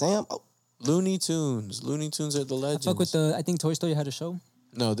Yosemite Sam, oh, Looney Tunes. Looney Tunes are the legends. Fuck with the. I think Toy Story had a show.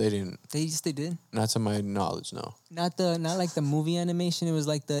 No, they didn't. They did. Not to my knowledge, no. Not like the movie animation. It was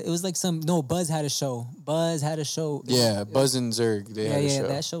like Buzz had a show. Buzz had a show. Yeah, Buzz and Zurg, they Yeah, had a yeah. show.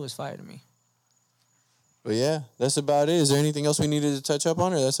 That show was fire to me. But yeah, that's about it. Is there anything else we needed to touch up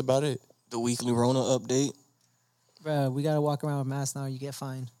on, or that's about it? the weekly Rona update. Bruh, we gotta walk around with masks now. You get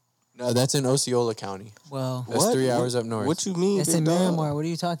fined. No, that's in Osceola County. Well, That's 3 hours up north. What you mean? it's big in dog? Miramar. What are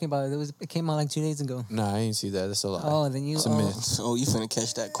you talking about? It came out like 2 days ago. Nah, I ain't see that. That's a lie. Oh, then you. It's a oh. myth. Oh, you finna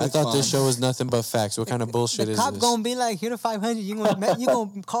catch that I quick thought this fine. show was nothing but facts. What kind of bullshit The is cop this? gonna be like, here to 500. You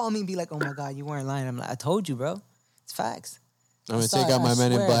gonna call me and be like, oh my god, you weren't lying. I'm like, I told you, bro. It's facts. I'm gonna Sorry, take out my I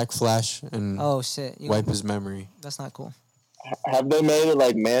Men in swear. Black flash and Oh shit. wipe his memory. That's not cool. Have they made it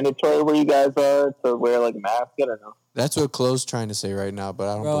like mandatory where you guys are to wear like a mask? I don't know. That's what Chloe's trying to say right now, but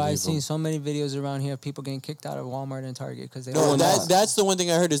I don't Bro, believe I've him. seen so many videos around here of people getting kicked out of Walmart and Target because they No, don't. that's the one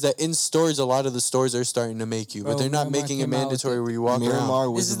thing I heard is that in stores, a lot of the stores are starting to make you, but Bro, they're not Miramar making it came out with mandatory it. where you walk Miramar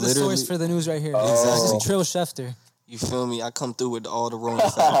around. was This is the literally. source for the news right here. Exactly. This is Trill Schefter. You feel me? I come through with all the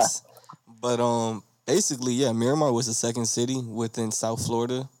Rona facts. But basically, yeah, Miramar was the second city within South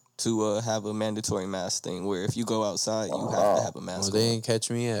Florida to have a mandatory mask thing, where if you go outside, you have to have a Well, mask. they on. ain't catch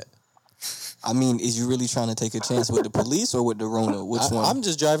me yet. I mean, is you really trying to take a chance with the police or with the Rona? Which one? I'm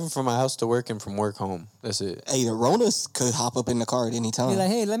just driving from my house to work and from work home. That's it. Hey, the Ronas could hop up in the car at any time. Be like,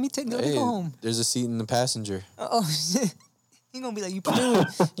 hey, let me Hey, go home. there's a seat in the passenger. Oh shit. He gonna be like, you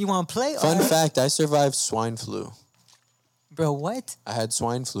want to play? Fun Alright. fact, I survived swine flu. Bro, what? I had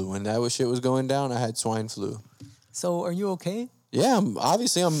swine flu. When shit was going down, I had swine flu. So are you okay? Yeah,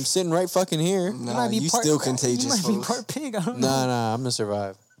 I'm sitting right fucking here. Nah, you still contagious, You might be folks. part pig. I don't know. Nah, I'm gonna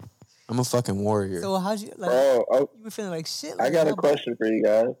survive. I'm a fucking warrior. So how'd you like? Oh, You were feeling like shit. I Like, got a how- question for you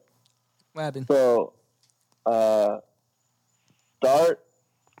guys. What happened? So, start,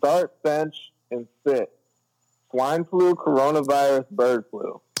 bench, and sit. Swine flu, coronavirus, bird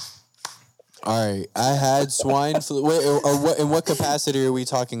flu. All right, I had swine flu. Wait, or what? In what capacity are we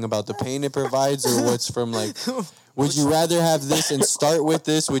talking about? The pain it provides, or what's from like? Would you rather have this and start with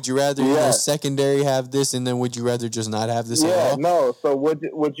this? Would you rather secondary have this, and then would you rather just not have this at all? No. So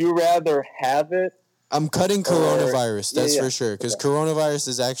would you rather have it? I'm cutting coronavirus. That's for sure, because coronavirus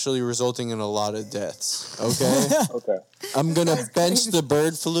is actually resulting in a lot of deaths. Okay. Okay. I'm gonna bench the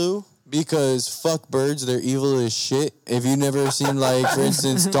bird flu. Because fuck birds, they're evil as shit. If you've never seen, like, for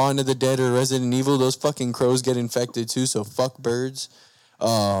instance, Dawn of the Dead or Resident Evil, those fucking crows get infected too, so fuck birds.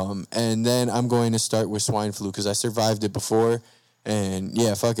 And then I'm going to start with swine flu because I survived it before. And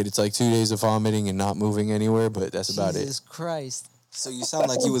yeah, fuck it. It's like 2 days of vomiting and not moving anywhere, but that's about it. Jesus Christ. So you sound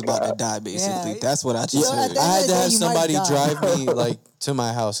like you was about to die, basically. Yeah. That's what I just heard. I had to have You somebody might die. drive me, like, to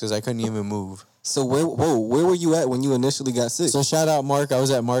my house because I couldn't even move. So where were you at when you initially got sick? So shout out Mark. I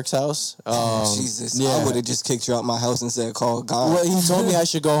was at Mark's house. Jesus, yeah. I would have just kicked you out my house and said, call God. Well, he told me I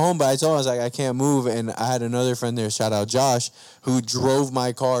should go home, but I told him, I was like, I can't move. And I had another friend there, shout out Josh, who drove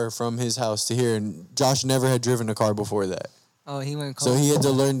my car from his house to here. And Josh never had driven a car before that. Oh, he went So he had to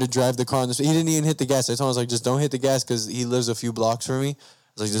learn to drive the car on the street. He didn't even hit the gas. I told him, I was like, just don't hit the gas because he lives a few blocks from me. I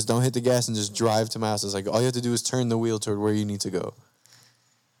was like, just don't hit the gas and just drive to my house. I was like, all you have to do is turn the wheel toward where you need to go.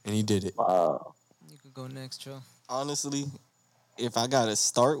 And he did it. Wow. You could go next, Joe. Honestly, if I got to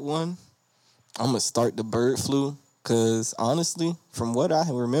start one, I'm going to start the bird flu. Because honestly, from what I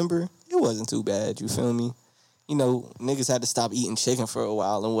remember, it wasn't too bad. You feel me? You know, niggas had to stop eating chicken for a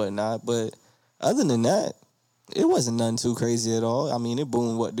while and whatnot. But other than that, it wasn't nothing too crazy at all. I mean, it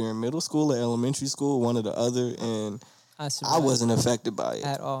boomed, during middle school or elementary school, one or the other. And I wasn't affected by it.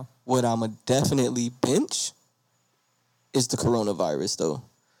 At all. What I'm going to definitely bench is the coronavirus, though.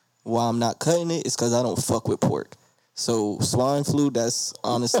 Why I'm not cutting it is because I don't fuck with pork. So swine flu, that's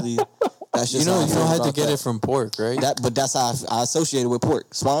honestly, that's just You how I feel don't have to about get that. it from pork, right? But that's how I associate it with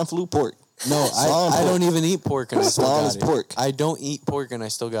pork. Swine flu, pork. No, Swine I pork. don't even eat pork and I still Swine got is it. pork. I don't eat pork and I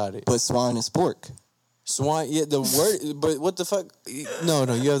still got it. But swine is pork. Swine, yeah, the word, but what the fuck? No,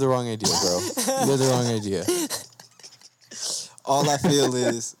 you have the wrong idea, bro. You have the wrong idea. All I feel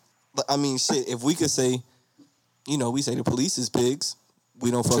is, I mean, shit, if we could say, we say the police is pigs, we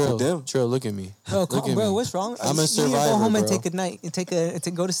don't fuck with them. Trill, look at me. Bro, Look at me. what's wrong? I'm a You survivor, need to go home and bro. take a night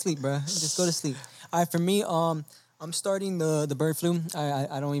and go to sleep, bro. Just go to sleep. All right, for me, I'm starting the bird flu.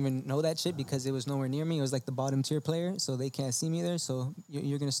 I don't even know that shit because it was nowhere near me. It was like the bottom tier player, so they can't see me there. So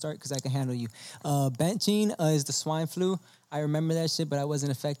you're gonna start because I can handle you. Benching is the swine flu. I remember that shit, but I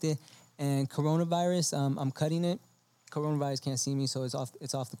wasn't affected. And coronavirus, I'm cutting it. Coronavirus can't see me, so it's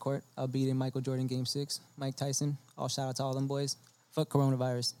off the court. I'll beat in Michael Jordan Game 6. Mike Tyson. All shout out to all them boys. Fuck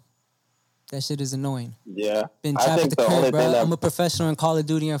coronavirus. That shit is annoying. Yeah. Been I trapped think at the the only crib, bro. thing that I'm a professional in Call of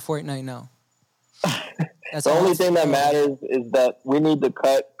Duty and Fortnite now. That's the all only I thing that feel. matters is that we need to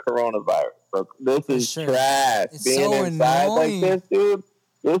cut coronavirus. Bro. This is sure. trash. It's Being so inside annoying. like this, dude.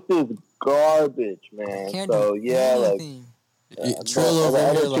 This is garbage, man. Can't So do yeah, like anything. Trill but over the here,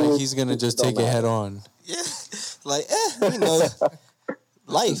 other like two he's gonna just don't take it matter. head on. Yeah. Like,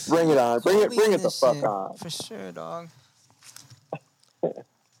 life. bring it on. Bring Kobe it and the this fuck shit. on. For sure, dog. All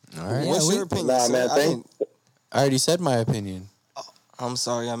right. Yeah, What's your opinion, Nah, sir? man, I already said my opinion. I'm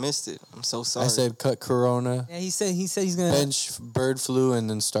sorry I missed it. I'm so sorry. I said cut corona, Yeah, he said he's gonna. bench bird flu, and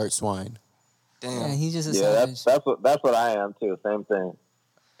then start swine. Damn. Yeah, he's just a Yeah, savage. that's what I am too. Same thing.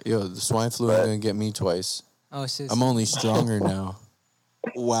 Yo, the swine flu ain't gonna get me twice. Oh shit. I'm only stronger now.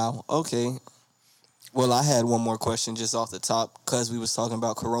 Wow. Okay. Well, I had one more question just off the top because we was talking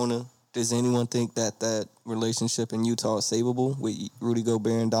about Corona. Does anyone think that relationship in Utah is savable with Rudy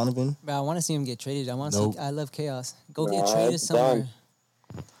Gobert and Donovan? Bro, I want to see him get traded. Nope. I love chaos. Go Nah, get traded it's somewhere. done.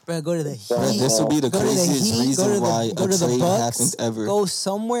 Bro, go to the done. Heat. This will be the Go to the craziest Heat. Go to reason the- why go a to the trade Bucks. happened ever. Go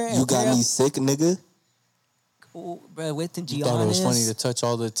somewhere. And You got pair me up- sick, nigga. Ooh, bro, with the Giannis. You thought it was funny to touch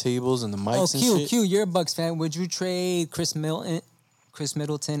all the tables and the mics and shit? Q, you're a Bucks fan. Would you trade Chris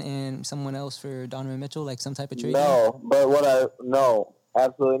Middleton, and someone else for Donovan Mitchell, like some type of trade? No, but no,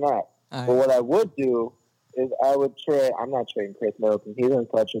 absolutely not. All But right. what I would do is I would trade. I'm not trading Chris Middleton. He's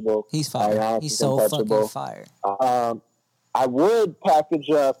untouchable. He's fire. Giannis He's is so untouchable. fucking fire. I would package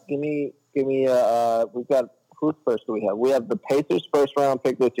up. Give me. We've got who's first? Do we have? We have the Pacers' first round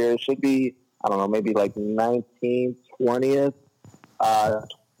pick this year. It should be I don't know, maybe like 19th, 20th,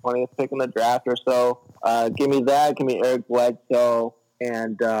 20th pick in the draft or so. Give me that. Give me Eric Bledsoe,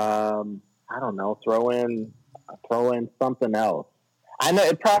 and I don't know. Throw in something else. I know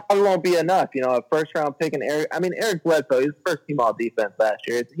it probably won't be enough. A first round pick in Eric. I mean, Eric Bledsoe. He's first team all defense last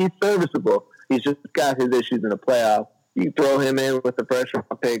year. He's serviceable. He's just got his issues in the playoffs. You throw him in with the first round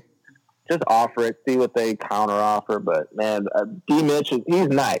pick. Just offer it. See what they counter offer. But man, D. Mitch he's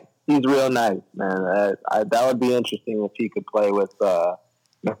nice. he's real nice, man. That would be interesting if he could play with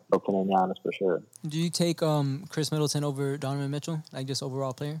Middleton and Giannis for sure. Do you take Chris Middleton over Donovan Mitchell, like just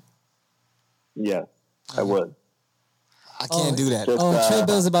overall player? Yeah, I would. I can't do that. Trey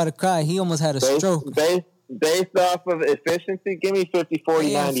Bill's about to cry. He almost had a stroke. Based off of efficiency, give me 50,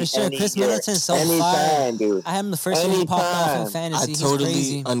 40, 90. For sure. Chris Middleton's so anytime, dude. I had him the first year he popped off in fantasy. I totally He's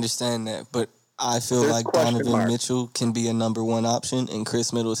crazy. understand that, but I feel There's like question Donovan marks. Mitchell can be a number one option, and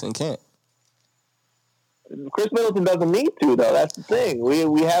Chris Middleton can't. Chris Middleton doesn't need to, though. That's the thing.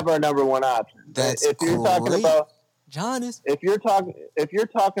 We have our number one option. That's if you're talking great. about Giannis. if you're talking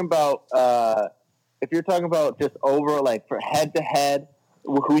about just over like for head to head,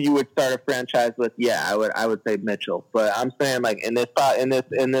 who you would start a franchise with? Yeah, I would say Mitchell. But I'm saying like in this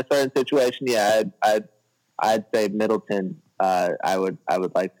certain situation, yeah, I'd say Middleton. I would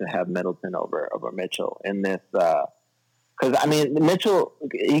like to have Middleton over Mitchell in this. Because I mean, Mitchell,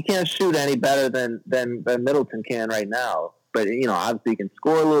 he can't shoot any better than Middleton can right now. But obviously, he can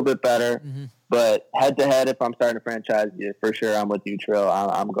score a little bit better. Mm-hmm. But head to head, if I'm starting a franchise, yeah, for sure, I'm with you, Trill.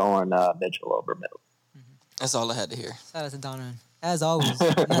 I'm going Mitchell over Middleton. That's all I had to hear. Shout out to Donovan. As always,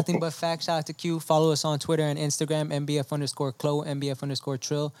 nothing but facts. Shout out to Q. Follow us on Twitter and Instagram, MBF_Clo,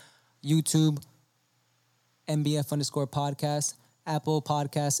 MBF_Trill, YouTube, MBF_podcast, Apple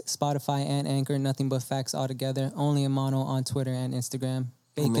Podcasts, Spotify, and Anchor. Nothing but facts all together. Only in mono on Twitter and Instagram.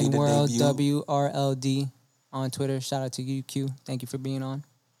 We made Bacon the World, debut. WRLD on Twitter. Shout out to you, Q. Thank you for being on.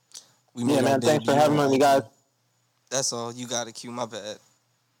 We made our Man. Thanks for debut having on me, guys. That's all. You got to cue. My bad.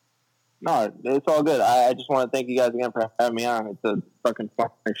 No, it's all good. I just want to thank you guys again for having me on. It's a fucking fun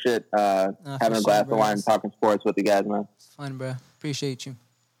shit. Having a glass of wine and talking sports with you guys, man. It's fun, bro. Appreciate you.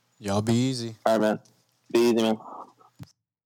 Y'all be easy. All right, man. Be easy, man.